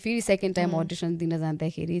गरिसकेपछि चाहिँ फेरि सेकेन्ड टाइम अडिसन दिन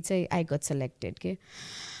जाँदाखेरि चाहिँ आई गट सेलेक्टेड के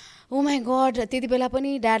ओ माई गड त्यति बेला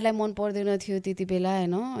पनि ड्याडलाई मन पर्दैन थियो त्यति बेला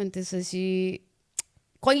होइन अनि त्यसपछि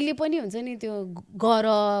कहिले पनि हुन्छ नि त्यो गर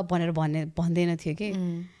भनेर भन्दैन थियो कि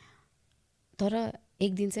तर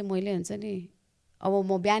एक दिन चाहिँ मैले हुन्छ नि अब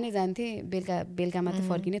म बिहानै जान्थेँ बेलुका मात्रै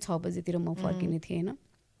फर्किने 6 बजीतिर म फर्किने थिएँ होइन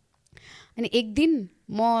अनि एक दिन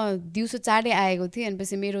म दिउँसो चाँडै आएको थिएँ अनि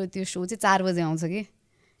पछि मेरो त्यो सो चाहिँ 4 बजे आउँछ कि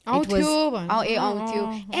आउँथ्यो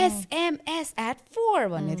SMS at 4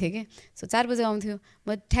 भन्ने थियो कि सो 4 बजे आउँथ्यो म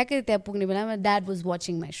ठ्याक्कै त्यहाँ पुग्ने बेलामा dad was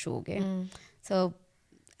watching my so के सो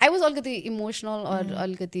आई वाज अलिकति इमोसनल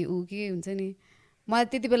अलिकति ऊ के हुन्छ नि मलाई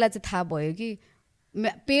त्यति बेला चाहिँ थाहा भयो कि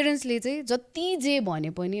पेरेन्ट्सले चाहिँ जति जे भने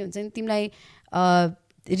पनि हुन्छ नि तिमीलाई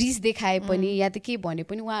रिस देखाए पनि या त के भने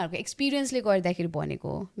पनि उहाँहरूको एक्सपिरियन्सले गर्दाखेरि भनेको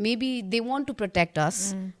हो maybe they want to protect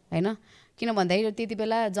us होइन किन भन्दाखेरि त्यति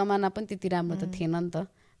बेला जमाना पनि त्यति राम्रो त थिएन नि त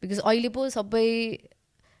बिकज अहिले पो सबै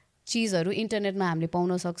चिजहरू इन्टरनेटमा हामीले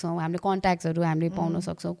पाउन सक्छौँ हामीले कन्ट्याक्ट्सहरू हामीले पाउन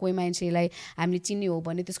सक्छौँ कोही मान्छेलाई हामीले चिन्ने हो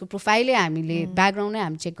भने त्यसको प्रोफाइलै हामीले ब्याकग्राउन्ड नै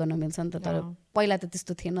हामी चेक गर्न मिल्छ नि त तर पहिला त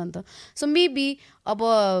त्यस्तो थिएन नि त सो मेबी अब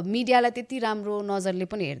मिडियालाई त्यति राम्रो नजरले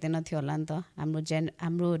पनि हेर्दैन थियो होला नि त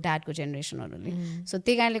हाम्रो ड्याडको जेनेरेसनहरूले सो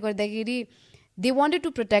त्यही कारणले गर्दाखेरि they wanted to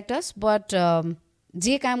protect us but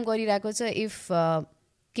जे काम गरिरहेको छ इफ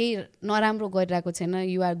केही नराम्रो गरिरहेको छैन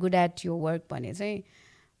you are good at your work भने चाहिँ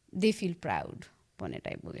दे फिल प्राउड भन्ने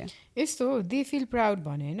टाइपको क्या यस्तो दे फिल प्राउड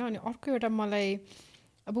भने होइन अनि अर्को एउटा मलाई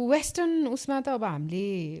अब वेस्टर्न उसमा त अब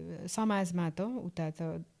हामीले समाजमा त उता त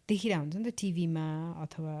देखिरहेको हुन्छ नि त टिभीमा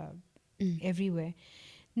अथवा एभ्रिवेयर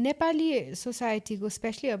नेपाली सोसाइटीको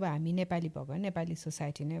स्पेसली अब हामी नेपाली भएको नेपाली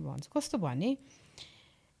सोसाइटी नै भन्छ कस्तो भने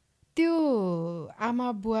त्यो आमा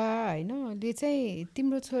बुवा होइनले चाहिँ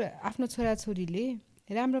तिम्रो आफ्नो छोराछोरीले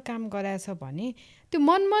राम्रो काम गराएछ भने त्यो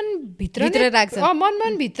मनभित्र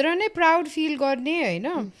नै प्राउड फिल गर्ने होइन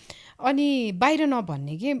अनि बाहिर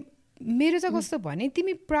नभन्ने के मेरो चाहिँ कस्तो भने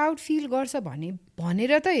तिमी प्राउड फिल गर्छ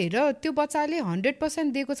भनेर त हेर त्यो बच्चाले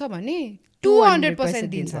 100% दिएको छ भने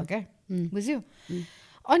 200% दिन्छ क्या बुझ्यो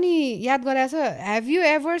अनि याद गराएछ have you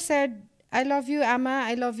ever said I love you आमा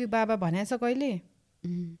आई लभ यु बाबा भनेछ कहिले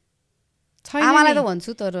छैन आमालाई त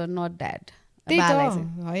भन्छु तर नट ड्याड त्यही त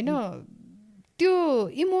होइन त्यो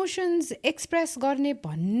इमोसन्स एक्सप्रेस गर्ने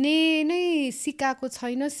भन्ने नै सिकाएको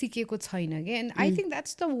छैन सिकेको छैन कि and I think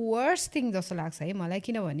that's the worst thing जस्तो लाग्छ है मलाई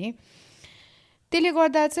किनभने त्यसले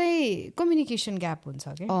गर्दा चाहिँ कम्युनिकेसन ग्याप हुन्छ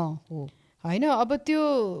क्या होइन अब त्यो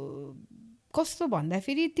कस्तो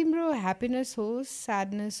भन्दाखेरि तिम्रो ह्याप्पिनेस होस्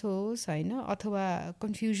स्याडनेस होस् होइन अथवा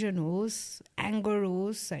कन्फ्युजन होस् एङ्गर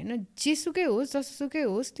होस् होइन जेसुकै होस् जसोसुकै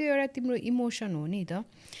होस् त्यो एउटा तिम्रो इमोसन हो नि त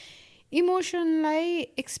इमोसनलाई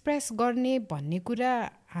एक्सप्रेस गर्ने भन्ने कुरा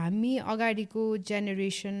हामी अगाडिको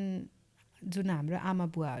जेनेरेसन जुन हाम्रो आमा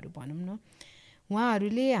बुवाहरू भनौँ न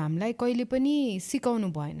उहाँहरूले हामीलाई कहिले पनि सिकाउनु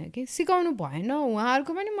भएन कि सिकाउनु भएन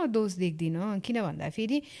उहाँहरूको पनि म दोष देख्दिनँ किन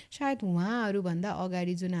भन्दाखेरि सायद उहाँहरूभन्दा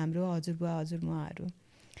अगाडि जुन हाम्रो हजुरबुवा हजुरमुवाहरू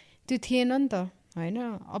त्यो थिएन नि त होइन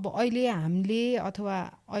अब अहिले हामीले अथवा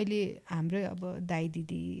अहिले हाम्रो अब दाइ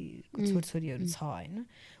दिदीको छोरछोरीहरू छ होइन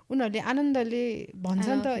उनीहरूले आनन्दले भन्छ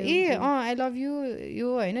नि त आई लभ यु यो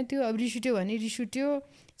होइन त्यो अब रिस उठ्यो भने रिस उठ्यो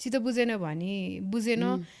चित्त बुझेन भने बुझेन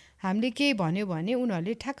हामीले केही भन्यो भने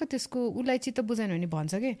उनीहरूले ठ्याक्क त्यसको उसलाई चित्त बुझेन भने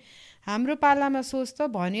भन्छ कि हाम्रो पालामा सोच त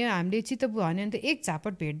भन्यो हामीले चित्त भन्यो भने त एक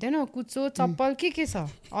झापट भेट्दैन कुचो चप्पल के छ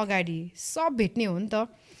अगाडि सब भेट्ने हो नि त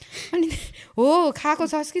अनि हो खाएको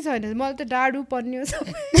छस् कि छैन मलाई त डाडु पर्ने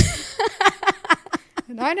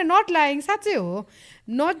होइन नट लाइङ साँच्चै हो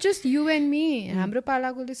not just you and me हाम्रो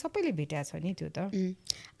पालाकोले सबैले भेटेको छ नि त्यो त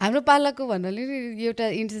हाम्रो पालाको भन्नाले एउटा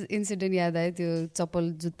इन्सिडेन्ट याद आयो त्यो चप्पल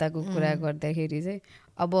जुत्ताको कुरा गर्दाखेरि चाहिँ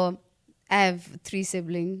अब I have 3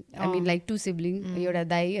 sibling I mean like 2 sibling एउटा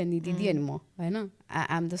दाइ अनि दिदी अनि म होइन I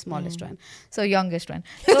am the smallest one so youngest one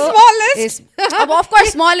अब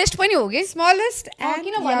अफकोर्स स्मलेस्ट पनि हो कि स्मलेस्ट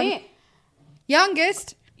किनभने यङ्गेस्ट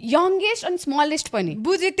अनि स्मलेस्ट पनि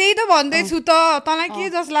बुझेँ त्यही त भन्दैछु त तँलाई के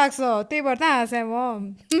जस्तो लाग्छ त्यही भएर त हाँसेँ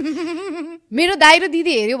म मेरो दाइ र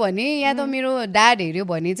दिदी हेऱ्यो भने या त मेरो ड्याड हेऱ्यो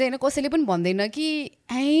भने चाहिँ होइन कसैले पनि भन्दैन कि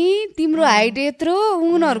है तिम्रो हाइट यत्रो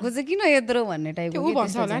उनीहरूको चाहिँ किन यत्रो भन्ने टाइपको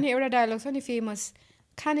भन्छ होला नि एउटा डायलग छ नि फेमस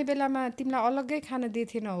खाने बेलामा तिमीलाई अलग्गै खाना दिएको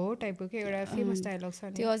थिएन हो टाइपको के एउटा फेमस डायलग छ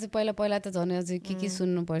त्यो अझै पहिला त झन् अझै के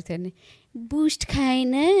सुन्नु पर्थ्यो नि बुस्ट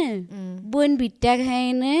खाएन बोनभिट्टा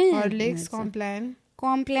खाएन हर्लिक्स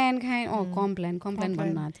कम्प्लेन खाएँ कम्प्लेन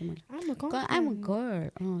भन्न आएको थियो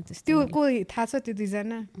मैले त्यो कोही थाहा छ त्यो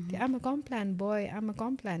दुईजना आमा कम्प्लेन बोय आमा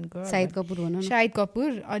कम्प्लेन गर्ल शाहिद कपुर हो न शाहिद कपुर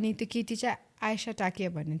अनि त्यो केटी चाहिँ आयशा टाकिया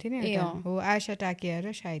भन्ने थियो नि हो आयशा टाकिया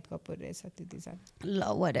र शाहिद कपुर रहेछ त्यो दुईजना ल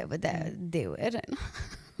whatever they were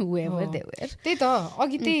whoever they were त्यही त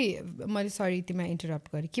अघि त्यही मैले सरी तिमीलाई इन्टरप्ट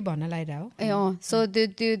गरेँ के भन्न लागिरह हो सो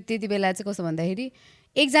त्यो त्यति बेला चाहिँ कस्तो भन्दाखेरि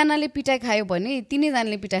एकजनाले पिटाइ खायो भने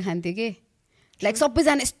तिनैजनाले पिटाइ खान्थ्यो कि लाइक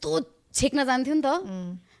सबैजना यस्तो छेक्न जान्थ्यो नि त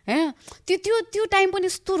होइन त्यो टाइम पनि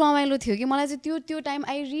यस्तो रमाइलो थियो कि मलाई चाहिँ त्यो time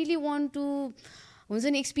I really want to हुन्छ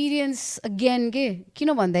नि एक्सपिरियन्स अगेन के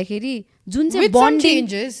किन भन्दाखेरि जुन चाहिँ बन्डिङ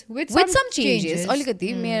विथ सम चेन्जेस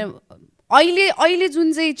अलिकति मेरो अहिले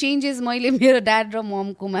जुन चाहिँ चेन्जेस मैले मेरो ड्याड र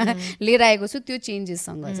ममकोमा लिएर आएको छु त्यो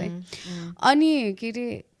चेन्जेससँग चाहिँ अनि के अरे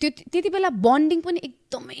त्यो त्यति बेला बन्डिङ पनि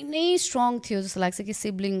एकदमै नै स्ट्रङ थियो जस्तो लाग्छ कि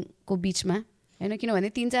सिब्लिङको बिचमा होइन किनभने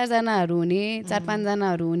 3-4 जनाहरू हुने 4-5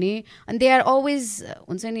 जनाहरू हुने अनि दे आर अलवेज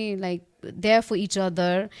हुन्छ नि like they are for each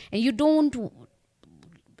other and you don't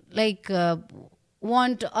like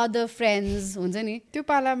want other friends हुन्छ नि त्यो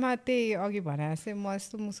पालामा त्यही अघि भनेको चाहिँ म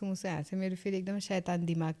यस्तो मुसु हाँसेँ मेरो फेरि एकदमै शैतान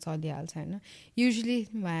दिमाग चलिहाल्छ होइन युजली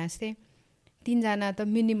हाँस्थेँ 3 जना त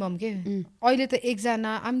मिनिमम के अहिले त 1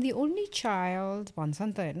 जना आम दि ओन्ली चाइल्ड भन्छ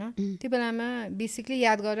नि त होइन त्यो बेलामा बेसिकली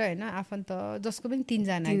याद गर होइन आफन्त जसको पनि 3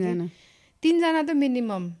 जना 3 जना त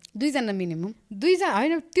मिनिमम 2 जना मिनिमम 2 जना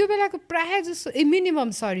होइन त्यो बेलाको प्रायः जस्तो मिनिमम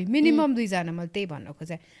 2 जना मैले त्यही भन्न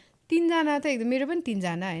खोजेँ 3 जना त एकदम मेरो पनि 3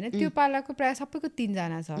 जना होइन त्यो पालाको प्रायः सबैको 3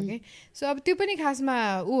 जना छ कि सो अब त्यो पनि खासमा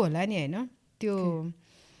होला नि होइन त्यो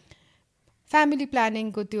फ्यामिली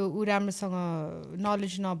प्लानिङको त्यो राम्रोसँग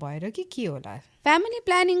नलेज नभएर कि के होला फ्यामिली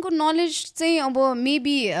प्लानिङको नलेज चाहिँ अब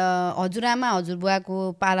मेबी हजुरआमा हजुरबुवाको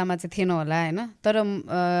पालामा चाहिँ थिएन होला होइन तर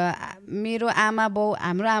मेरो हाम्रो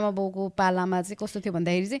आमा बाउको पालामा चाहिँ कस्तो थियो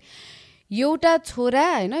भन्दाखेरि चाहिँ एउटा छोरा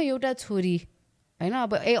होइन एउटा छोरी होइन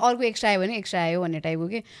अब अर्को एक्स्ट्रा आयो भने एक्स्ट्रा आयो भन्ने टाइपको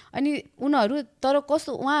के अनि उनीहरू तर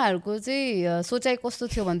कस्तो उहाँहरूको चाहिँ सोचाइ कस्तो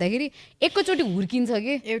थियो भन्दाखेरि एकैचोटि हुर्किन्छ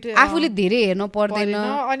कि आफूले धेरै हेर्न पर्दैन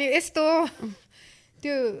अनि यस्तो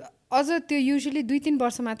त्यो अझ त्यो युजली 2-3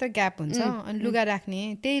 वर्ष मात्र ग्याप हुन्छ अनि लुगा राख्ने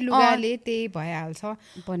त्यही लुगाले त्यही भइहाल्छ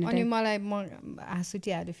अनि मलाई म हाँस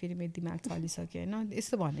उठिहाल्यो फेरि मेरो दिमाग चलिसक्यो होइन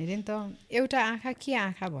यस्तो भन्ने अरे नि त एउटा आँखा के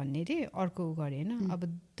आँखा भन्ने अरे अर्को गरे होइन अब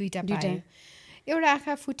दुईटा पायो एउटा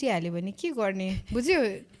आँखा फुटिहाल्यो भने के गर्ने बुझ्यो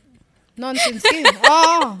ननसेन्स के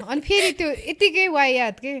अनि फेरि त्यो यतिकै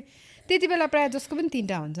वायात के त्यति बेला प्रायः जसको पनि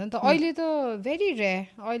 3टा हुन्छ नि त अहिले त भेरी रेयर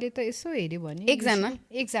अहिले त यसो हेऱ्यो भने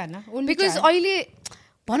एकजना बिकज अहिले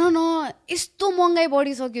भन न यस्तो महँगाई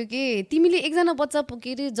बढिसक्यो कि तिमीले एकजना बच्चा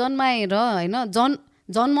के अरे जन्माएर होइन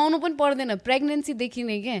जन्माउनु पनि पर्दैन प्रेग्नेन्सीदेखि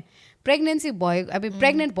नै क्या प्रेग्नेन्सी भयो अब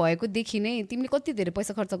प्रेग्नेन्ट भएकोदेखि नै तिमीले कति धेरै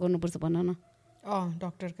पैसा खर्च गर्नुपर्छ भन न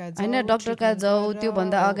होइन डक्टरका जाऊ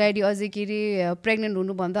त्योभन्दा अगाडि अझै के अरे प्रेग्नेन्ट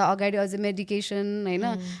हुनुभन्दा अगाडि अझै मेडिकेसन होइन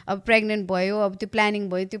अब प्रेग्नेन्ट भयो अब त्यो प्लानिङ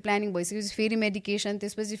भयो त्यो प्लानिङ भइसकेपछि फेरि मेडिकेसन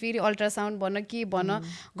त्यसपछि फेरि अल्ट्रासाउन्ड भन के भन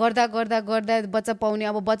गर्दा गर्दा गर्दा बच्चा पाउने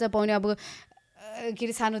अब के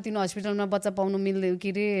अरे सानोतिनो हस्पिटलमा बच्चा पाउनु मिल्दैन के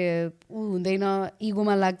अरे ऊ हुँदैन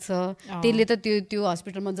इगोमा लाग्छ त्यसले त त्यो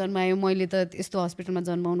हस्पिटलमा जन्मायो मैले त यस्तो हस्पिटलमा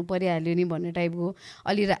जन्माउनु परिहाल्यो नि भन्ने टाइपको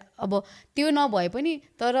अलि अब त्यो नभए पनि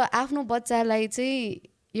तर आफ्नो बच्चालाई चाहिँ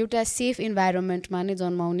एउटा सेफ इन्भाइरोमेन्टमा नै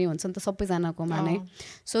जन्माउने हुन्छ नि त सबैजनाकोमा नै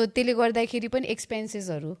सो त्यसले गर्दाखेरि पनि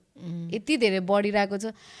एक्सपेन्सेसहरू यति धेरै बढिरहेको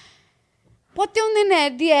छ पत्याउँदैन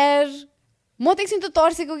यार म त एकछिन त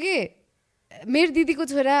तर्सेको कि मेरो दिदीको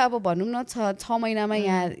छोरा अब भनौँ न 6 महिनामा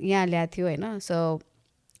यहाँ ल्याएको थियो होइन so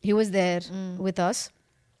he was there with us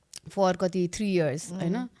for कति 3 years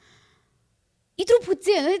होइन यत्रो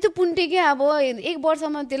फुच्चे होइन त्यो पुन्टे क्या अब 1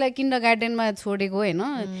 वर्षमा त्यसलाई किन्डर गार्डनमा छोडेको होइन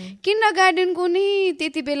किन्डर गार्डनको नि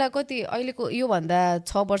त्यति बेला कति अहिलेको योभन्दा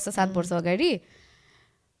 6 वर्ष 7 वर्ष अगाडि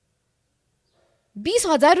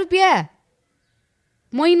 20,000 रुपियाँ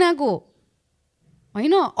महिनाको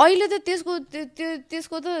होइन अहिले त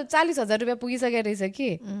त्यसको त 40,000 रुपियाँ पुगिसकेको रहेछ कि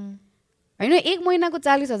होइन 1 महिनाको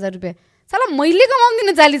 40,000 रुपियाँ साला मैले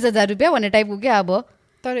कमाउँदिनँ 40,000 रुपियाँ भन्ने टाइपको क्या अब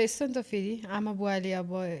तर यस्तो नि त फेरि आमा बुवाले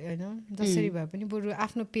अब होइन जसरी भए पनि बरु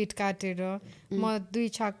आफ्नो पेट काटेर म 2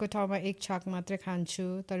 छाकको ठाउँमा 1 छाक मात्रै खान्छु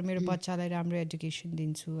तर मेरो बच्चालाई राम्रो एडुकेसन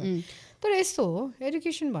दिन्छु तर यस्तो हो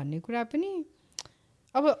एडुकेसन भन्ने कुरा पनि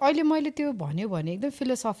अब अहिले मैले त्यो भन्यो भने एकदम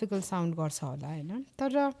फिलोसफिकल साउन्ड गर्छ होला होइन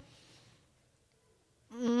तर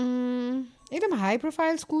एकदम हाई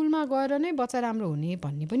प्रोफाइल स्कुलमा गएर नै बच्चा राम्रो हुने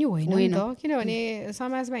भन्ने पनि होइन नि त किनभने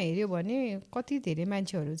समाजमा हेऱ्यो भने कति धेरै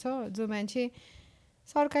मान्छेहरू छ जो मान्छे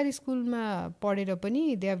सरकारी स्कुलमा पढेर पनि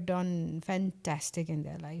they have done fantastic in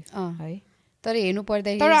their life है तर हेर्नु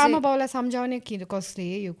पर्दा तर आमा बाउलाई सम्झाउने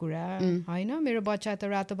कसले यो कुरा होइन मेरो बच्चा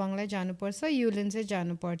त रातो बङ्गलाई जानुपर्छ युलेन्सै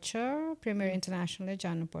जानुपर्छ प्रिमियर इन्टरनेसनलै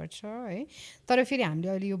जानुपर्छ है तर फेरि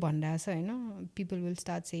हामीले अहिले यो भनिरहेछ होइन पिपल विल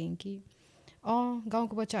स्टार्ट सेइङ कि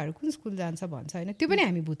गाउँको बच्चाहरू कुन स्कुल जान्छ भन्छ होइन त्यो पनि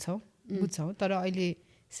हामी बुझ्छौँ तर अहिले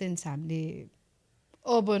सेन्स हामीले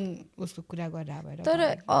अर्बन उसको कुरा गरेर भएर तर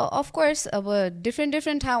अफकोर्स अब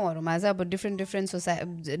डिफ्रेन्ट ठाउँहरूमा चाहिँ अब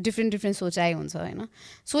डिफ्रेन्ट सोचाइ हुन्छ होइन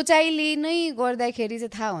सोचाइले नै गर्दाखेरि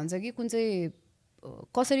चाहिँ थाहा हुन्छ कि कुन चाहिँ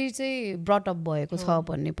कसरी चाहिँ ब्रटअप भएको छ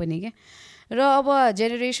भन्ने पनि क्या र अब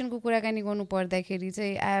जेनेरेसनको कुराकानी गर्नु पर्दाखेरि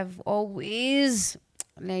चाहिँ आई हेभ अलवेज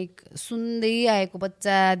लाइक सुन्दै आएको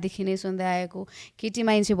बच्चादेखि नै सुन्दै आएको केटी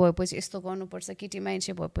मान्छे भएपछि यस्तो गर्नुपर्छ केटी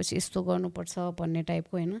मान्छे भएपछि यस्तो गर्नुपर्छ भन्ने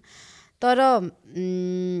टाइपको होइन तर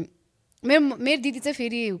मेरो दिदी चाहिँ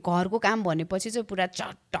फेरि घरको काम भनेपछि चाहिँ पुरा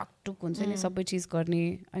टकटुक हुन्छ नि सबै चिज गर्ने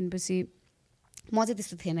अनिपछि म चाहिँ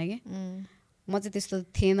त्यस्तो थिएन कि म चाहिँ त्यस्तो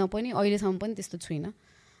थिएन पनि अहिलेसम्म पनि त्यस्तो छुइनँ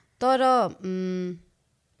तर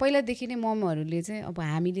पहिलादेखि नै मम्मीहरूले चाहिँ अब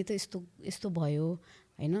हामीले त यस्तो भयो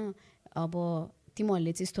होइन अब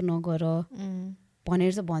तिमीहरूले चाहिँ यस्तो नगर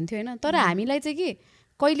भनेर चाहिँ भन्थ्यो होइन तर हामीलाई चाहिँ के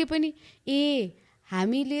कहिले पनि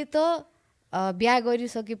हामीले त बिहा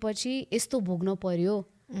गरिसकेपछि यस्तो भोग्न पर्यो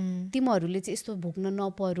तिमीहरूले चाहिँ यस्तो भोग्न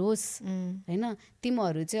नपरोस् होइन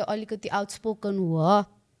तिमीहरू चाहिँ अलिकति आउटस्पोकन हो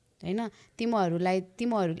होइन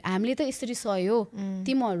हामीले त यसरी सहयो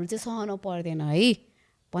तिमीहरू चाहिँ सहन पर्दैन है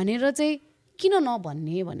भनेर चाहिँ किन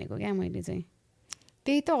नभन्ने भनेको क्या मैले चाहिँ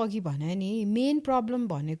त्यही त अघि भने नि मेन प्रब्लम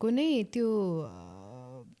भनेको नै त्यो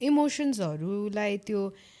इमोसन्सहरूलाई त्यो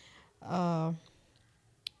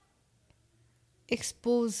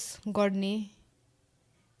एक्सपोज गर्ने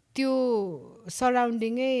त्यो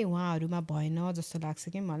सराउन्डिङै उहाँहरूमा भएन जस्तो लाग्छ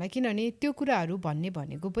कि मलाई किनभने त्यो कुराहरू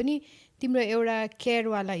भनेको पनि तिम्रो एउटा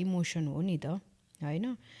केयरवाला इमोसन हो नि त होइन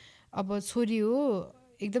अब छोरी हो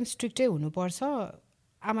एकदम स्ट्रिक्टै हुनुपर्छ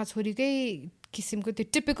आमा छोरीकै किसिमको त्यो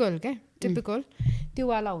टिपिकल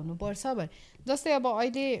त्योवाला हुनुपर्छ भने जस्तै अब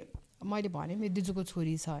अहिले मैले भने मेरो दिजुको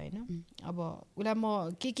छोरी छ होइन अब उसलाई म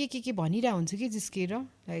के भनिरहेको हुन्छु कि जिस्केर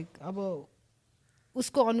लाइक अब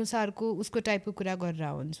उसको अनुसारको उसको टाइपको कुरा गरेर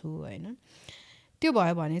हुन्छु होइन त्यो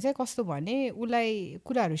भयो भने चाहिँ कस्तो भने उसलाई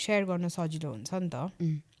कुराहरू सेयर गर्न सजिलो हुन्छ नि त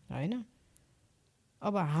होइन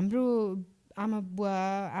अब हाम्रो आमा बुवा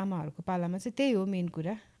आमाहरूको पालामा चाहिँ त्यही हो मेन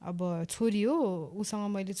कुरा अब छोरी हो उसँग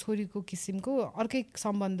मैले छोरीको किसिमको अर्कै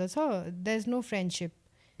सम्बन्ध छ there is no friendship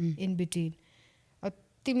in between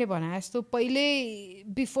तिमीले भने जस्तो पहिल्यै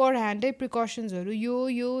बिफोर ह्यान्डै प्रिकसन्सहरू यो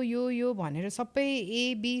यो यो यो भनेर सबै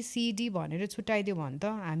एबिसिडी भनेर छुट्याइदियो भने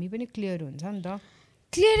त हामी पनि क्लियर हुन्छ नि त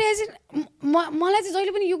क्लियर एज मलाई चाहिँ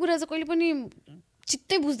जहिले पनि यो कुरा चाहिँ कहिले पनि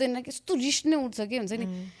चित्तै बुझ्दैन कि यस्तो रिस नै उठ्छ कि हुन्छ नि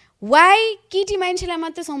वाइ केटी मान्छेलाई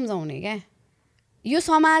मात्रै सम्झाउने क्या यो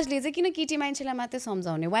समाजले चाहिँ किन केटी मान्छेलाई मात्रै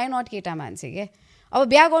सम्झाउने वाइ नट केटा मान्छे क्या अब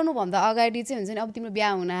बिहा गर्नुभन्दा अगाडि चाहिँ हुन्छ नि अब तिम्रो बिहा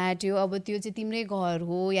हुन आँट्यो अब त्यो चाहिँ तिम्रै घर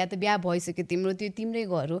हो या त बिहा भइसक्यो तिम्रो त्यो तिम्रै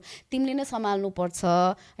घर हो तिमीले नै सम्हाल्नुपर्छ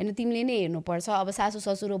होइन तिमीले नै हेर्नुपर्छ अब सासू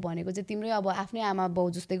ससुरो भनेको चाहिँ तिम्रै अब आफ्नै आमा बाउ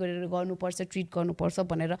जस्तै गरेर गर्नुपर्छ ट्रिट गर्नुपर्छ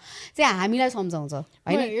भनेर चाहिँ हामीलाई सम्झाउँछ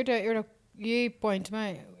होइन एउटा यही पोइन्टमा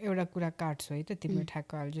एउटा कुरा काट्छु है त तिम्रो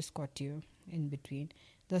ठ्याक्क अहिले जस्ट कटियो इन बिट्विन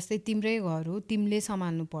जस्तै तिम्रै घर हो तिमीले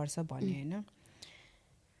सम्हाल्नुपर्छ भने होइन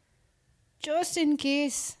जस्ट इन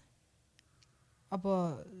केस अब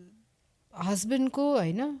हस्बेन्डको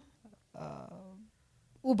होइन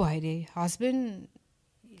ऊ भयो अरे हस्बेन्ड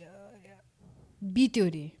बित्यो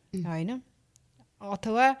अरे होइन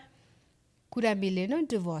अथवा कुरा मिलेन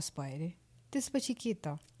डिभोर्स भयो अरे त्यसपछि के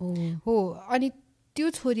त हो अनि त्यो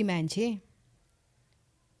छोरी मान्छे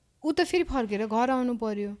ऊ त फेरि फर्केर घर आउनु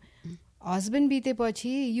पर्यो हस्बेन्ड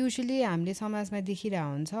बितेपछि युजली हामीले समाजमा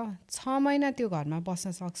देखिरहेको हुन्छ 6 महिना त्यो घरमा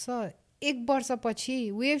बस्न सक्छ 1 वर्षपछि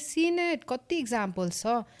वी हेभ सिन इट कति इक्जाम्पल्स छ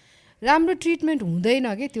राम्रो ट्रिटमेन्ट हुँदैन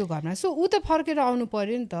कि त्यो घरमा सो ऊ त फर्केर आउनु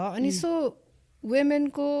पर्यो नि त अनि सो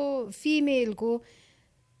वुमेनको फिमेलको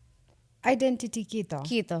आइडेन्टिटी के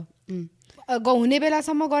त हुने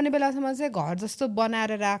बेलासम्म गर्ने बेलासम्म चाहिँ घर जस्तो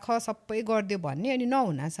बनाएर राख सबै गरिदियो भन्ने अनि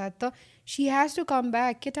नहुनासाथ त she has to come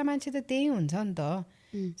back केटा मान्छे त त्यही हुन्छ नि त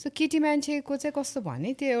सो केटी मान्छेको चाहिँ कस्तो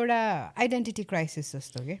भने त्यो एउटा आइडेन्टिटी क्राइसिस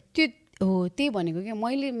जस्तो के त्यो हो त्यही भनेको क्या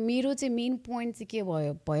मैले मेरो चाहिँ मेन पोइन्ट चाहिँ के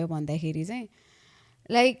भयो भन्दाखेरि चाहिँ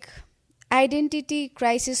लाइक आइडेन्टिटी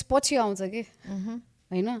क्राइसिस पछि आउँछ कि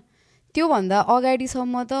होइन त्योभन्दा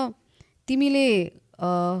अगाडिसम्म त तिमीले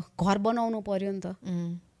घर बनाउनु पर्यो नि त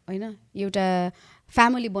होइन एउटा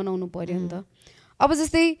फ्यामिली बनाउनु पर्यो नि त अब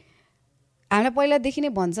जस्तै हामीलाई पहिलादेखि नै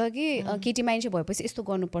भन्छ कि केटी मान्छे भएपछि यस्तो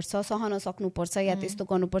गर्नुपर्छ सहन सक्नुपर्छ या त यस्तो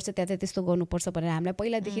गर्नुपर्छ त्यहाँ त्यस्तो गर्नुपर्छ भनेर हामीलाई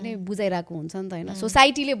पहिलादेखि नै बुझाइरहेको हुन्छ नि त होइन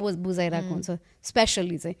सोसाइटीले बुझाइरहेको हुन्छ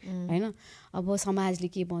स्पेसल्ली चाहिँ होइन अब समाजले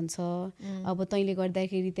के भन्छ अब तैँले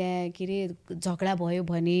गर्दाखेरि त्यहाँ के अरे झगडा भयो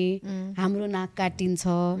भने हाम्रो नाक काटिन्छ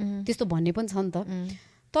त्यस्तो भन्ने पनि छ नि त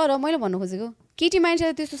तर मैले भन्नु खोजेको केटी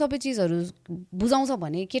मान्छेलाई त्यस्तो सबै चिजहरू बुझाउँछ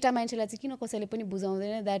भने केटा मान्छेलाई चाहिँ किन कसैले पनि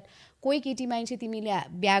बुझाउँदैन द्याट कोही केटी मान्छे तिमीले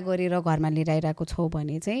बिहा गरेर घरमा लिएर आइरहेको छौ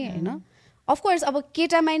भने चाहिँ होइन अफकोर्स अब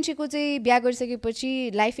केटा मान्छेको चाहिँ बिहा गरिसकेपछि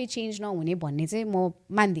लाइफै चेन्ज नहुने भन्ने चाहिँ म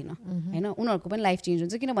मान्दिनँ होइन उनीहरूको पनि लाइफ चेन्ज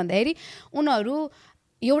हुन्छ किन भन्दाखेरि उनीहरू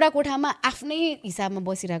एउटा कोठामा आफ्नै हिसाबमा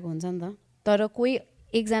बसिरहेको हुन्छ नि त तर कोही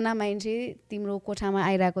एकजना मान्छे तिम्रो कोठामा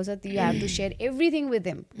आइरहेको छ you have to share everything with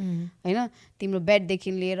them होइन तिम्रो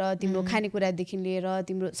बेडदेखि लिएर तिम्रो खानेकुरादेखि लिएर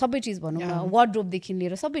तिम्रो सबै चिज भनौँ न वार्डरोबदेखि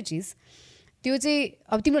लिएर सबै चिज त्यो चाहिँ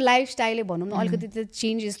अब तिम्रो लाइफस्टाइलले भनौँ न अलिकति त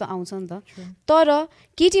चेन्जेस त आउँछ नि त तर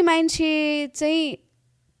केटी मान्छे चाहिँ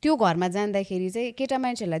त्यो घरमा जाँदाखेरि चाहिँ केटा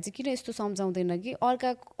मान्छेहरूलाई चाहिँ किन यस्तो सम्झाउँदैन कि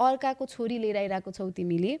अर्काको छोरी लिएर आइरहेको छौ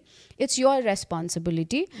तिमीले it's your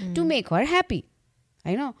responsibility to make her happy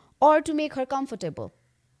होइन or to make her comfortable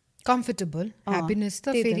happiness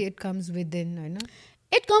त फेरि it comes within होइन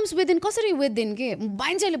it comes within कसरी within के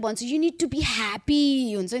मान्छेले भन्छ you need to be happy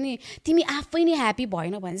हुन्छ नि तिमी आफै नै ह्याप्पी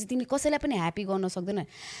भएन भने चाहिँ तिमी कसैलाई पनि ह्याप्पी गर्न सक्दैन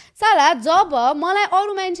साला जब मलाई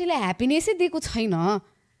अरू मान्छेले ह्याप्पिनेसै दिएको छैन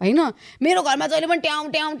होइन मेरो घरमा जहिले पनि ट्याउ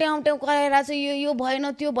ट्याउ ट्याउ ट्याउ कराइरहेको छ यो भएन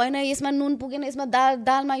त्यो भएन यसमा नुन पुगेन यसमा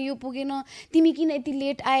दालमा यो पुगेन तिमी किन यति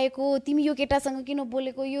लेट आएको तिमी यो केटासँग किन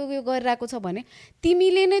बोलेको यो गरिरहेको छ भने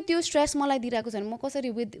तिमीले नै त्यो स्ट्रेस मलाई दिइरहेको छ भने म कसरी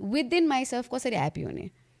विदिन माइसेल्फ कसरी ह्याप्पी हुने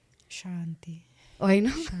शान्ति होइन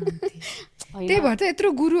त्यही भएर त यत्रो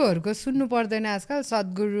गुरुहरूको सुन्नु पर्दैन आजकल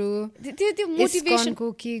सद्गुरु त्यो मोटिभेसनको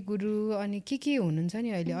के गुरु अनि के हुनुहुन्छ नि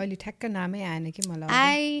अहिले ठ्याक्क नामै आएन कि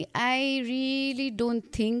मलाई आई रियली डोन्ट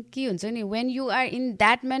थिङ्क कि हुन्छ नि when you are in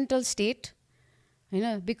that mental state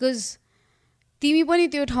होइन बिकज तिमी पनि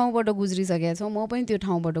त्यो ठाउँबाट गुज्रिसकेका छौ म पनि त्यो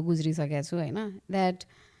ठाउँबाट गुज्रिसकेको छु होइन द्याट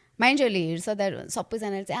मान्छेहरूले हेर्छ द्याट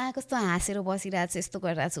सबैजनाले चाहिँ कस्तो हाँसेर बसिरहेको छ यस्तो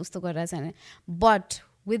गरिरहेको छ उस्तो गरिरहेको छ होइन बट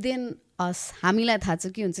विदिन अस हामीलाई थाहा छ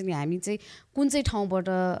के हुन्छ नि हामी चाहिँ कुन चाहिँ ठाउँबाट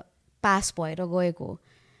पास भएर गएको हो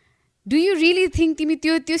डु यु रियली थिङ्क तिमी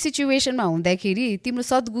त्यो सिचुएसनमा हुँदाखेरि तिम्रो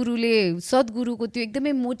सद्गुरुको त्यो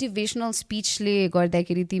एकदमै मोटिभेसनल स्पिचले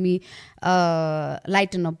गर्दाखेरि तिमी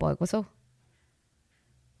लाइटन अप भएको छौ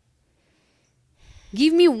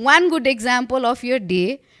give me one good example of your day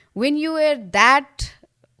when you are that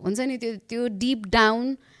हुन्छ नि त्यो deep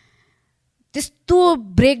down त्यस्तो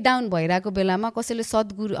ब्रेकडाउन भइरहेको बेलामा कसैले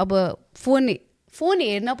सद्गुरु अब फोन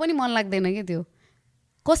हेर्न पनि मन लाग्दैन क्या त्यो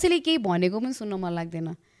कसैले केही भनेको पनि सुन्न मन लाग्दैन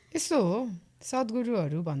यस्तो हो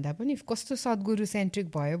सद्गुरुहरू भन्दा पनि कस्तो सद्गुरु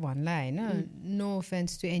सेन्ट्रिक भयो भन्ला होइन no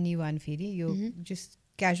offense to anyone फेरि यो जस्ट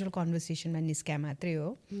क्याजुअल कन्भर्सेसनमा निस्क्या मात्रै हो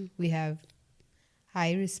we have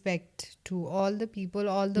high respect to all the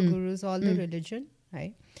people all the gurus all the religion है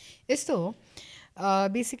यस्तो हो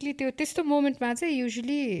बेसिकली त्यो त्यस्तो मोमेन्टमा चाहिँ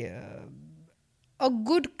युजली अ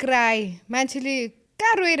गुड क्राई मान्छेले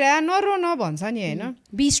कहाँ रोएर नरो न भन्छ नि होइन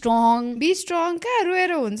बी स्ट्रङ कहाँ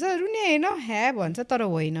रोएर हुन्छ रुने होइन ह्या भन्छ तर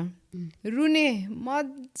होइन रुने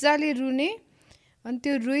मजाले रुने अनि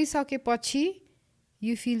त्यो रोइसकेपछि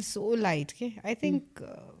यु फिल सो लाइट के I think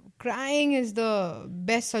crying is the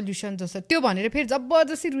best solution जस्तो त्यो भनेर फेरि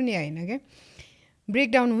जबरजस्ती रुने होइन क्या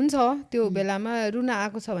ब्रेकडाउन हुन्छ त्यो बेलामा रुन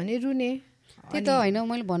आएको छ भने रुने त्यो त होइन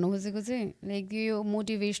मैले भन्नु खोजेको चाहिँ लाइक यो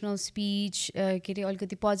मोटिभेसनल स्पिच के अरे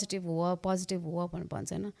अलिकति पोजिटिभ हो भनेर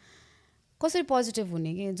भन्छ होइन कसरी पोजिटिभ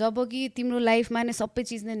हुने कि जब कि तिम्रो लाइफमा नै सबै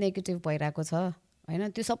चिज नै नेगेटिभ भइरहेको छ होइन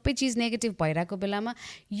त्यो सबै चिज नेगेटिभ भइरहेको बेलामा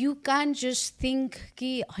यु क्यान जस्ट थिङ्क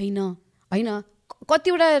कि होइन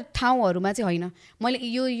कतिवटा ठाउँहरूमा चाहिँ होइन मैले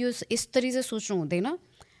यो यसरी चाहिँ सोच्नु हुँदैन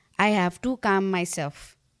I have to calm myself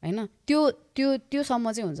होइन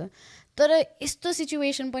त्योसम्म चाहिँ हुन्छ तर यस्तो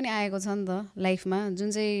सिचुएसन पनि आएको छ नि त लाइफमा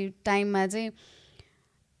जुन चाहिँ टाइममा चाहिँ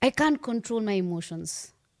I can't control my emotions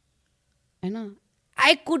होइन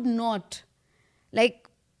आई कुड नट लाइक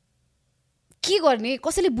के गर्ने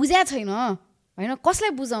कसैले बुझाएको छैन होइन कसलाई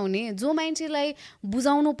बुझाउने जो मान्छेलाई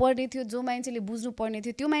बुझाउनु पर्ने थियो जो मान्छेले बुझ्नु पर्ने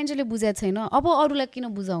थियो त्यो मान्छेले बुझाएको छैन अब अरूलाई किन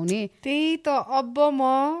बुझाउने त्यही त अब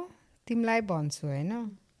म तिमीलाई भन्छु होइन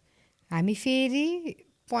हामी फेरि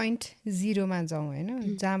पोइन्ट 0 मा जाउँ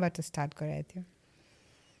होइन जहाँबाट स्टार्ट गराएको थियो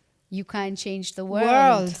you can change the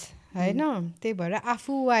world होइन त्यही भएर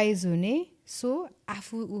आफू वाइज हुने सो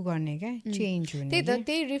आफू उ गर्ने क्या चेन्ज हुने त्यही त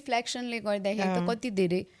त्यही रिफ्लेक्सनले गर्दाखेरि त कति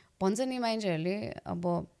धेरै भन्छ नि मान्छेहरूले अब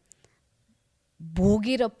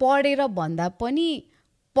भोगेर पढेर भन्दा पनि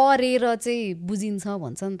परेर चाहिँ बुझिन्छ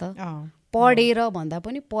भन्छ नि त पढेर भन्दा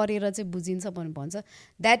पनि परेर चाहिँ बुझिन्छ भनेर भन्छ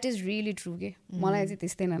द्याट इज रियली ट्रु के मलाई चाहिँ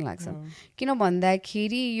त्यस्तै नै लाग्छ किन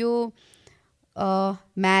भन्दाखेरि यो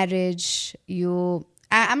म्यारेज यो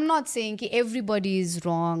आई एम नट सेइङ कि एभ्रिबडी इज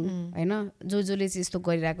रङ होइन जसले चाहिँ यस्तो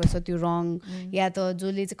गरिरहेको छ त्यो रङ या त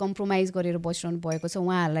जसले चाहिँ कम्प्रोमाइज गरेर बसिरहनु भएको छ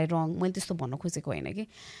उहाँहरूलाई रङ मैले त्यस्तो भन्न खोजेको होइन कि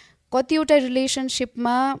कतिवटा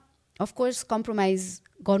रिलेसनसिपमा अफकोर्स कम्प्रोमाइज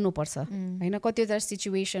गर्नुपर्छ होइन कतिवटा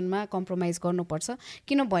सिचुएसनमा कम्प्रोमाइज गर्नुपर्छ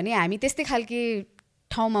किनभने हामी त्यस्तै खालके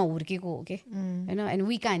ठाउँमा हुर्केको हो कि होइन and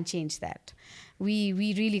we can change that we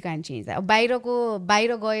really can change that बाहिर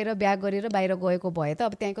गएर बिहा गरेर बाहिर गएको भए त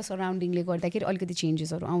अब त्यहाँको सराउन्डिङले गर्दाखेरि अलिकति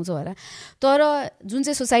चेन्जेसहरू आउँछ होला तर जुन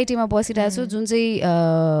चाहिँ सोसाइटीमा बसिरहेको छु जुन चाहिँ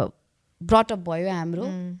ब्रटअप भयो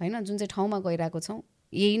हाम्रो होइन जुन चाहिँ ठाउँमा गइरहेको छौँ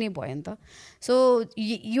यही नै भयो नि त सो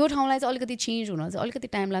यो ठाउँलाई चाहिँ अलिकति चेन्ज हुन चाहिँ अलिकति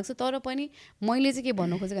टाइम लाग्छ तर पनि मैले चाहिँ के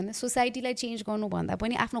भन्नु खोजेको भन्दा सोसाइटीलाई चेन्ज गर्नुभन्दा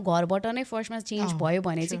पनि आफ्नो घरबाट नै फर्स्टमा चेन्ज भयो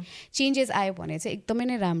भने चाहिँ चेन्जेस आयो भने चाहिँ एकदमै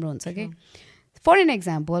नै राम्रो हुन्छ कि फर एन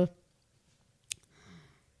एक्जाम्पल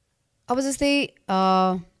अब जस्तै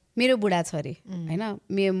मेरो बुढा छ अरे होइन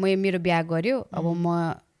मेरो बिहा गर्यो अब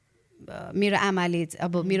मेरो आमाले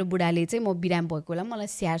अब मेरो बुढाले चाहिँ म बिराम भएको बेला मलाई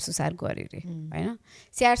स्याहार सुसार गर्यो अरे होइन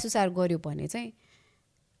स्याहार सुसार गर्यो भने चाहिँ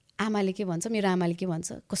आमाले के भन्छ मेरो आमाले के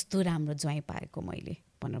भन्छ कस्तो राम्रो ज्वाइँ पाएको मैले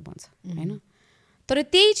भनेर भन्छ होइन तर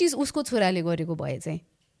त्यही चिज उसको छोराले गरेको भए चाहिँ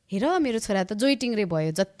हेर मेरो छोरा त जोइटिङरे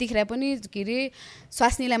भयो जतिखेर पनि के अरे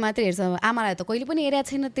स्वास्नीलाई मात्रै हेर्छ आमालाई त कहिले पनि हेरेको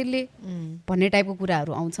छैन त्यसले भन्ने टाइपको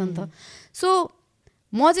कुराहरू आउँछ नि त सो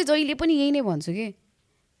म चाहिँ जहिले पनि यही नै भन्छु कि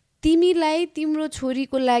तिमीलाई तिम्रो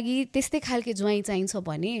छोरीको लागि त्यस्तै खालके ज्वाइँ चाहिन्छ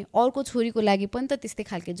भने अर्को छोरीको लागि पनि त त्यस्तै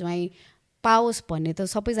खालके ज्वाइँ पाओस् भन्ने त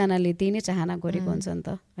सबैजनाले त्यही नै चाहना गरेको हुन्छ नि त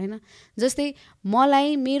होइन जस्तै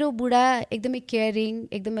मलाई मेरो बुढा एकदमै केयरिङ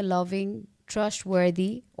एकदमै लभिङ ट्रस्ट वर्दी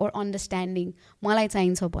ओर अन्डरस्ट्यान्डिङ मलाई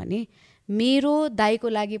चाहिन्छ भने मेरो दाइको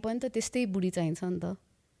लागि पनि त त्यस्तै बुढी चाहिन्छ नि त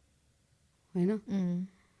होइन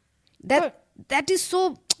that is so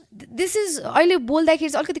this is अहिले बोल्दाखेरि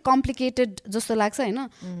चाहिँ अलिकति कम्प्लिकेटेड जस्तो लाग्छ होइन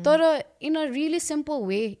तर in a really simple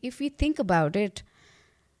way if you think about it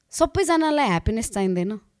सबैजनालाई ह्याप्पिनेस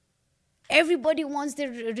चाहिँदैन everybody wants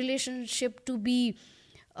their relationship to be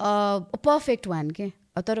a perfect one के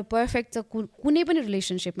तर पर्फेक्ट चाहिँ कुनै पनि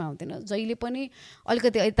रिलेसनसिपमा हुँदैन जहिले पनि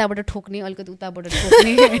अलिकति यताबाट ठोक्ने अलिकति उताबाट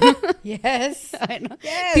ठोक्ने होइन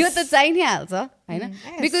त्यो त चाहि नै हाल्छ होइन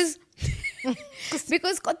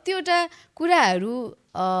बिकज कतिवटा कुराहरू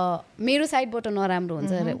मेरो साइडबाट नराम्रो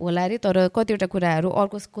हुन्छ होला अरे तर कतिवटा कुराहरू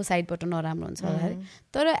अर्कोको साइडबाट नराम्रो हुन्छ होला अरे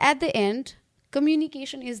तर at the end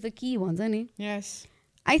communication is the key भन्छ नि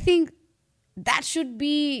I think that should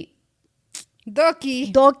be the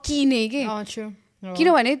key नै के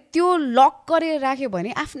किनभने त्यो लक गरेर राख्यो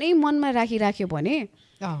भने आफ्नै मनमा राखिराख्यो भने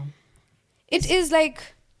it is like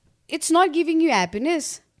it's not giving you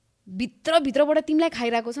happiness भित्रबाट तिमीलाई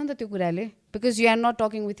खाइरहेको छ नि त त्यो कुराले because you are not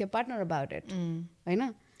talking with your partner about it होइन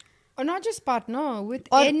not just partner with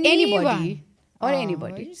anybody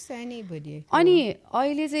अनि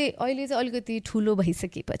अहिले चाहिँ अलिकति ठुलो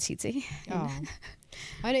भइसकेपछि चाहिँ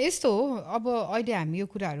होइन यस्तो हो अब अहिले हामी यो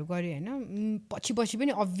कुराहरू गऱ्यो होइन पछि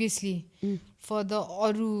पनि अभियसली फर द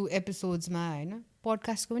अरू एपिसोड्समा होइन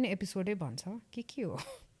पडकास्टको पनि एपिसोडै भन्छ के हो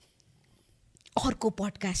अर्को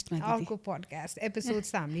पडकास्ट एपिसोड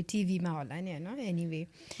त हामीले टिभीमा होला नि होइन एनिवे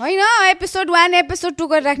होइन एपिसोड 1 एपिसोड 2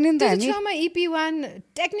 गरेर राख्ने नि त हामी छमा EP 1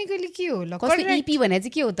 टेक्निकली के हो ल कस्तो EP भने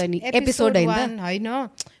चाहिँ के हो त नि एपिसोड हैन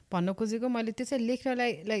भन्न खोजेको मैले त्यो चाहिँ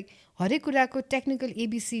लेख्नलाई लाइक हरेक कुराको टेक्निकल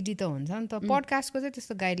ABCD त हुन्छ नि त पडकास्टको चाहिँ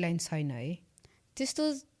त्यस्तो गाइडलाइन छैन है त्यस्तो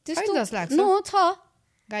जस्तो लाग्छ नो छ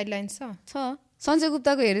गाइडलाइन छ सञ्जय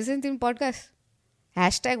गुप्ताको हेरेछ नि तिमी पडकास्ट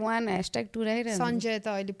 #1 #2 राखेर सञ्जय त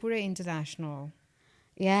अहिले पुरै इन्टरनेसनल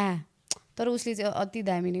या तर उसले चाहिँ अति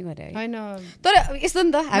दामी नै गरे हैन तर यस्तो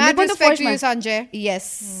नि त हामी पनि फर्स्टमा सञ्जय यस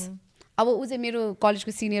अब ऊ चाहिँ मेरो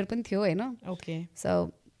कलेजको सिनियर पनि थियो हैन ओके सो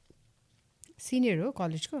सिनियर हो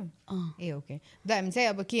कलेजको ए ओके द हामी चाहिँ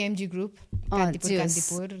अब KMG group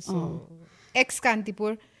Kantipur so ex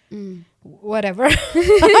Kantipur whatever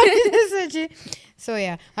so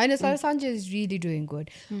yeah होइन sir Sanjay is really doing good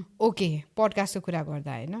okay podcast को कुरा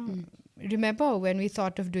गर्दा हैन remember when we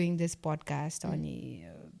thought of doing this podcast अनि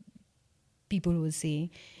people will say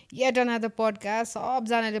yet another podcast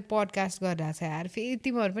सबजनाले podcast गरिरहेको छ यार फेरि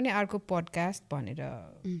तिमीहरू पनि अर्को podcast भनेर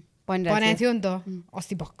भनेको थियो नि त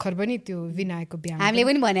अस्ति भर्खर पनि त्यो विनायकको बिहा हामीले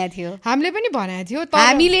पनि भनेको थियो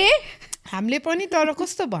हामीले पनि तर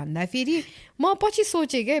कस्तो भन्दा फेरि म पछि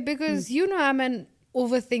सोचेँ क्या because you know I'm an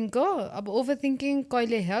ओभरथिङ्कर अब ओभरथिङ्किङ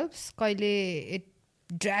कहिले हेल्प्स कहिले इट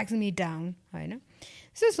ड्र्याग्स मी डाउन होइन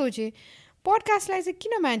यसो सोचेँ पडकास्टलाई चाहिँ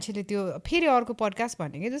किन मान्छेले त्यो फेरि अर्को पडकास्ट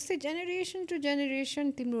भनेको जस्तै जेनेरेसन टु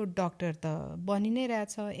जेनेरेसन तिम्रो डक्टर त बनि नै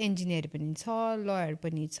रहेछ इन्जिनियर पनि छ लयर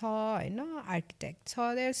पनि छ होइन आर्किटेक्ट छ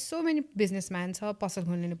देयर सो मेनी बिजनेसम्यान छ पसल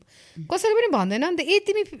खोल्ने कसैले पनि भन्दैन नि त ए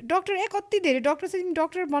तिमी डक्टर कति धेरै डक्टर छ तिमी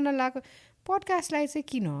डक्टर बन्न लागेको पडकास्टलाई चाहिँ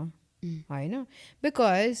किन होइन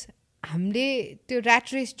बिकज हामीले त्यो ऱ्याट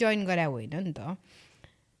रेस जोइन गरे होइन नि त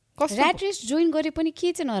कस्तो ऱ्याट रेस जोइन गरे पनि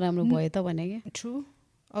के चाहिँ नराम्रो भयो त भने क्या ट्रु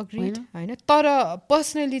अग्रिड होइन तर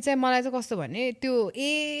पर्सनली चाहिँ मलाई चाहिँ कस्तो भने त्यो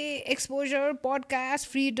एक्सपोजर पडकास्ट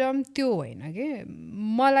फ्रिडम त्यो होइन कि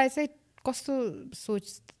मलाई चाहिँ कस्तो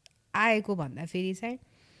सोच आएको भन्दा फेरि चाहिँ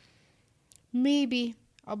मेबी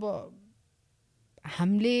अब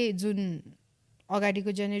हामीले जुन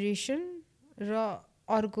अगाडिको जेनेरेसन र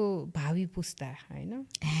अर्को भावी पुस्ता होइन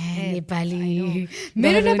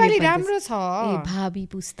मेरो नेपाली राम्रो छ भावी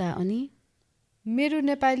पुस्ता अनि मेरो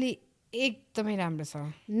नेपाली एकदमै राम्रो छ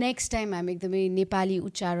नेक्स्ट टाइम हामी एकदमै नेपाली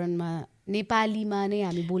उच्चारणमा नेपालीमा नै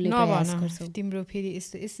हामी बोल्ने प्रयास गर्छौँ तिम्रो फेरि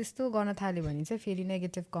यस्तो गर्न थाल्यो भने चाहिँ फेरि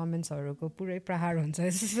नेगेटिभ कमेन्ट्सहरूको पुरै प्रहार हुन्छ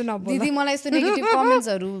यस्तो नबोल दिदी मलाई यस्तो नेगेटिभ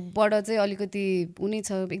कमेन्ट्सहरूबाट चाहिँ अलिकति उनी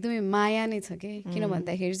छ एकदमै माया नै छ कि किन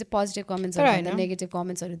भन्दाखेरि चाहिँ पोजिटिभ कमेन्ट्सहरू नेगेटिभ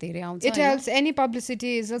कमेन्ट्सहरू धेरै आउँछ it helps any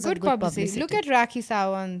publicity is a good publicity look at Rakhi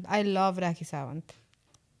Sawant I love Rakhi Sawant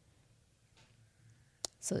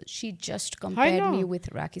So she just compared me with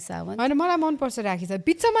Rakhi Sawant. होइन मलाई मनपर्छ राखी सावन्त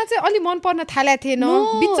बिचमा चाहिँ अलि मन पर्न थालेको थिएन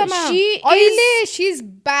बिचमा अहिले she is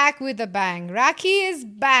back with a bang Rakhi is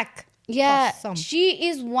back Yeah, she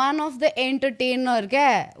is one of the entertainer क्या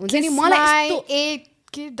हुन्छ नि मलाई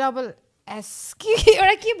के डबल एस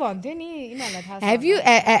एउटा के भन्थ्यो नि यिनीहरूलाई थाहा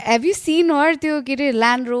Have you seen her त्यो के अरे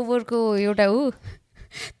ल्यान्ड रोभरको एउटा हो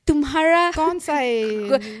तुम्हारा कौन सा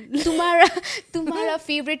है तुम्हारा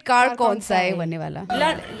फेवरेट कार कौन सा है भन्ने वाला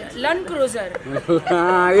लैंड क्रूजर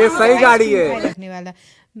ये सही गाड़ी है रखने वाला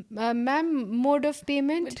ma'am mode of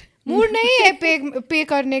payment mood नहीं है पे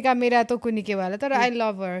करने का मेरा तो कुनी के वाला तर I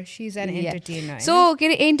love her she is an entertainer so के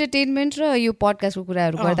अरे एन्टरटेनमेन्ट र यो पडकास्टको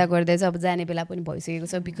कुराहरू गर्दा गर्दै चाहिँ अब जाने बेला पनि भइसकेको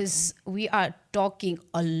छ because we are talking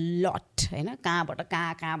a lot होइन कहाँबाट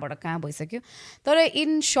कहाँ भइसक्यो तर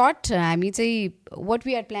इन सर्ट हामी चाहिँ what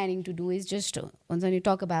we are planning to do is just हुन्छ नि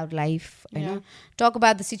टक अबाउट लाइफ होइन talk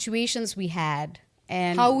about the situations we had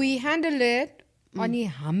and how we handle it अनि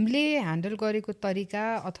हामीले ह्यान्डल गरेको तरिका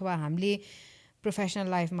अथवा हामीले प्रोफेसनल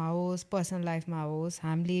लाइफमा होस् पर्सनल लाइफमा होस्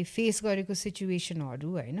हामीले फेस गरेको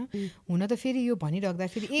सिचुएसनहरू होइन हुन त फेरि यो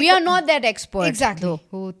भनिराख्दाखेरि We are not that expert. Exactly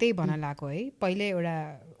हो त्यही भन्न लागेको है पहिल्यै एउटा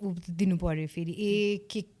दिनु पर्यो फेरि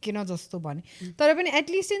के किन जस्तो भने तर पनि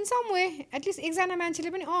at least in some way at least एकजना मान्छेले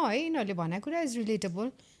पनि है यिनीहरूले भनेको कुरा is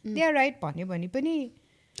relatable they are right भन्यो भने पनि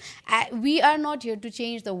We are not here to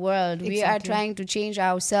change the world. We are trying to change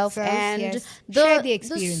ourselves and yes. Share the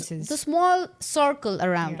experiences. The small circle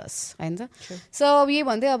around us. होइन त सो यही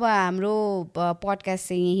भन्दै अब हाम्रो पडकास्ट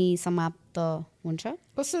चाहिँ यहीँ समाप्त हुन्छ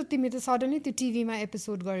कस्तो तिमी त सडनली त्यो टिभीमा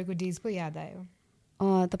एपिसोड गरेको डेज पो याद आयो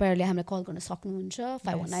तपाईँहरूले हामीलाई कल गर्न सक्नुहुन्छ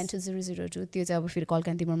 5192002 त्यो चाहिँ अब फेरि कल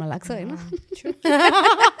कान्तिपुरमा लाग्छ होइन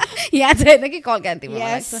याद छैन कि कल कान्तिपुरमा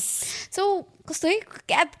लाग्छ सो कस्तो है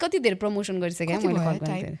क्याब कति धेरै प्रमोसन गरिसकेँ मैले कल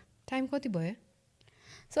कान्ति टाइम कति भयो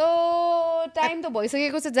सो टाइम त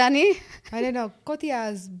भइसकेको छ जाने होइन कति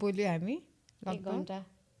आवाज बोल्यो हामी 1 घन्टा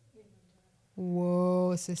वो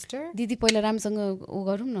सिस्टर दिदी पहिला राम्रोसँग उ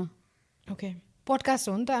गरौँ न ओके पडकास्ट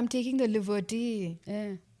हो नि त I'm taking the liberty A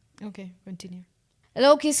okay continue ल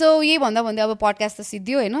ओके सो यही भन्दा भन्दै अब पडकास्ट त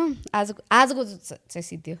सिद्धियो होइन आजको चाहिँ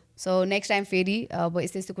सिद्धियो सो नेक्स्ट टाइम फेरि अब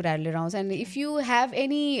यस्तो यस्तो कुराहरू लिएर आउँछ and if you have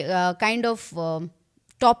any kind of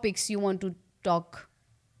topics you want to talk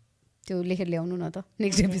त्यो लेखेर ल्याउनु न त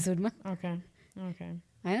नेक्स्ट एपिसोडमा ओके ओके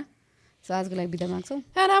होइन सो आजको लागि बिदा माग्छौँ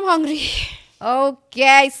and I'm hungry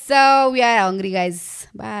okay so we are hungry guys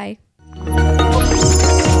by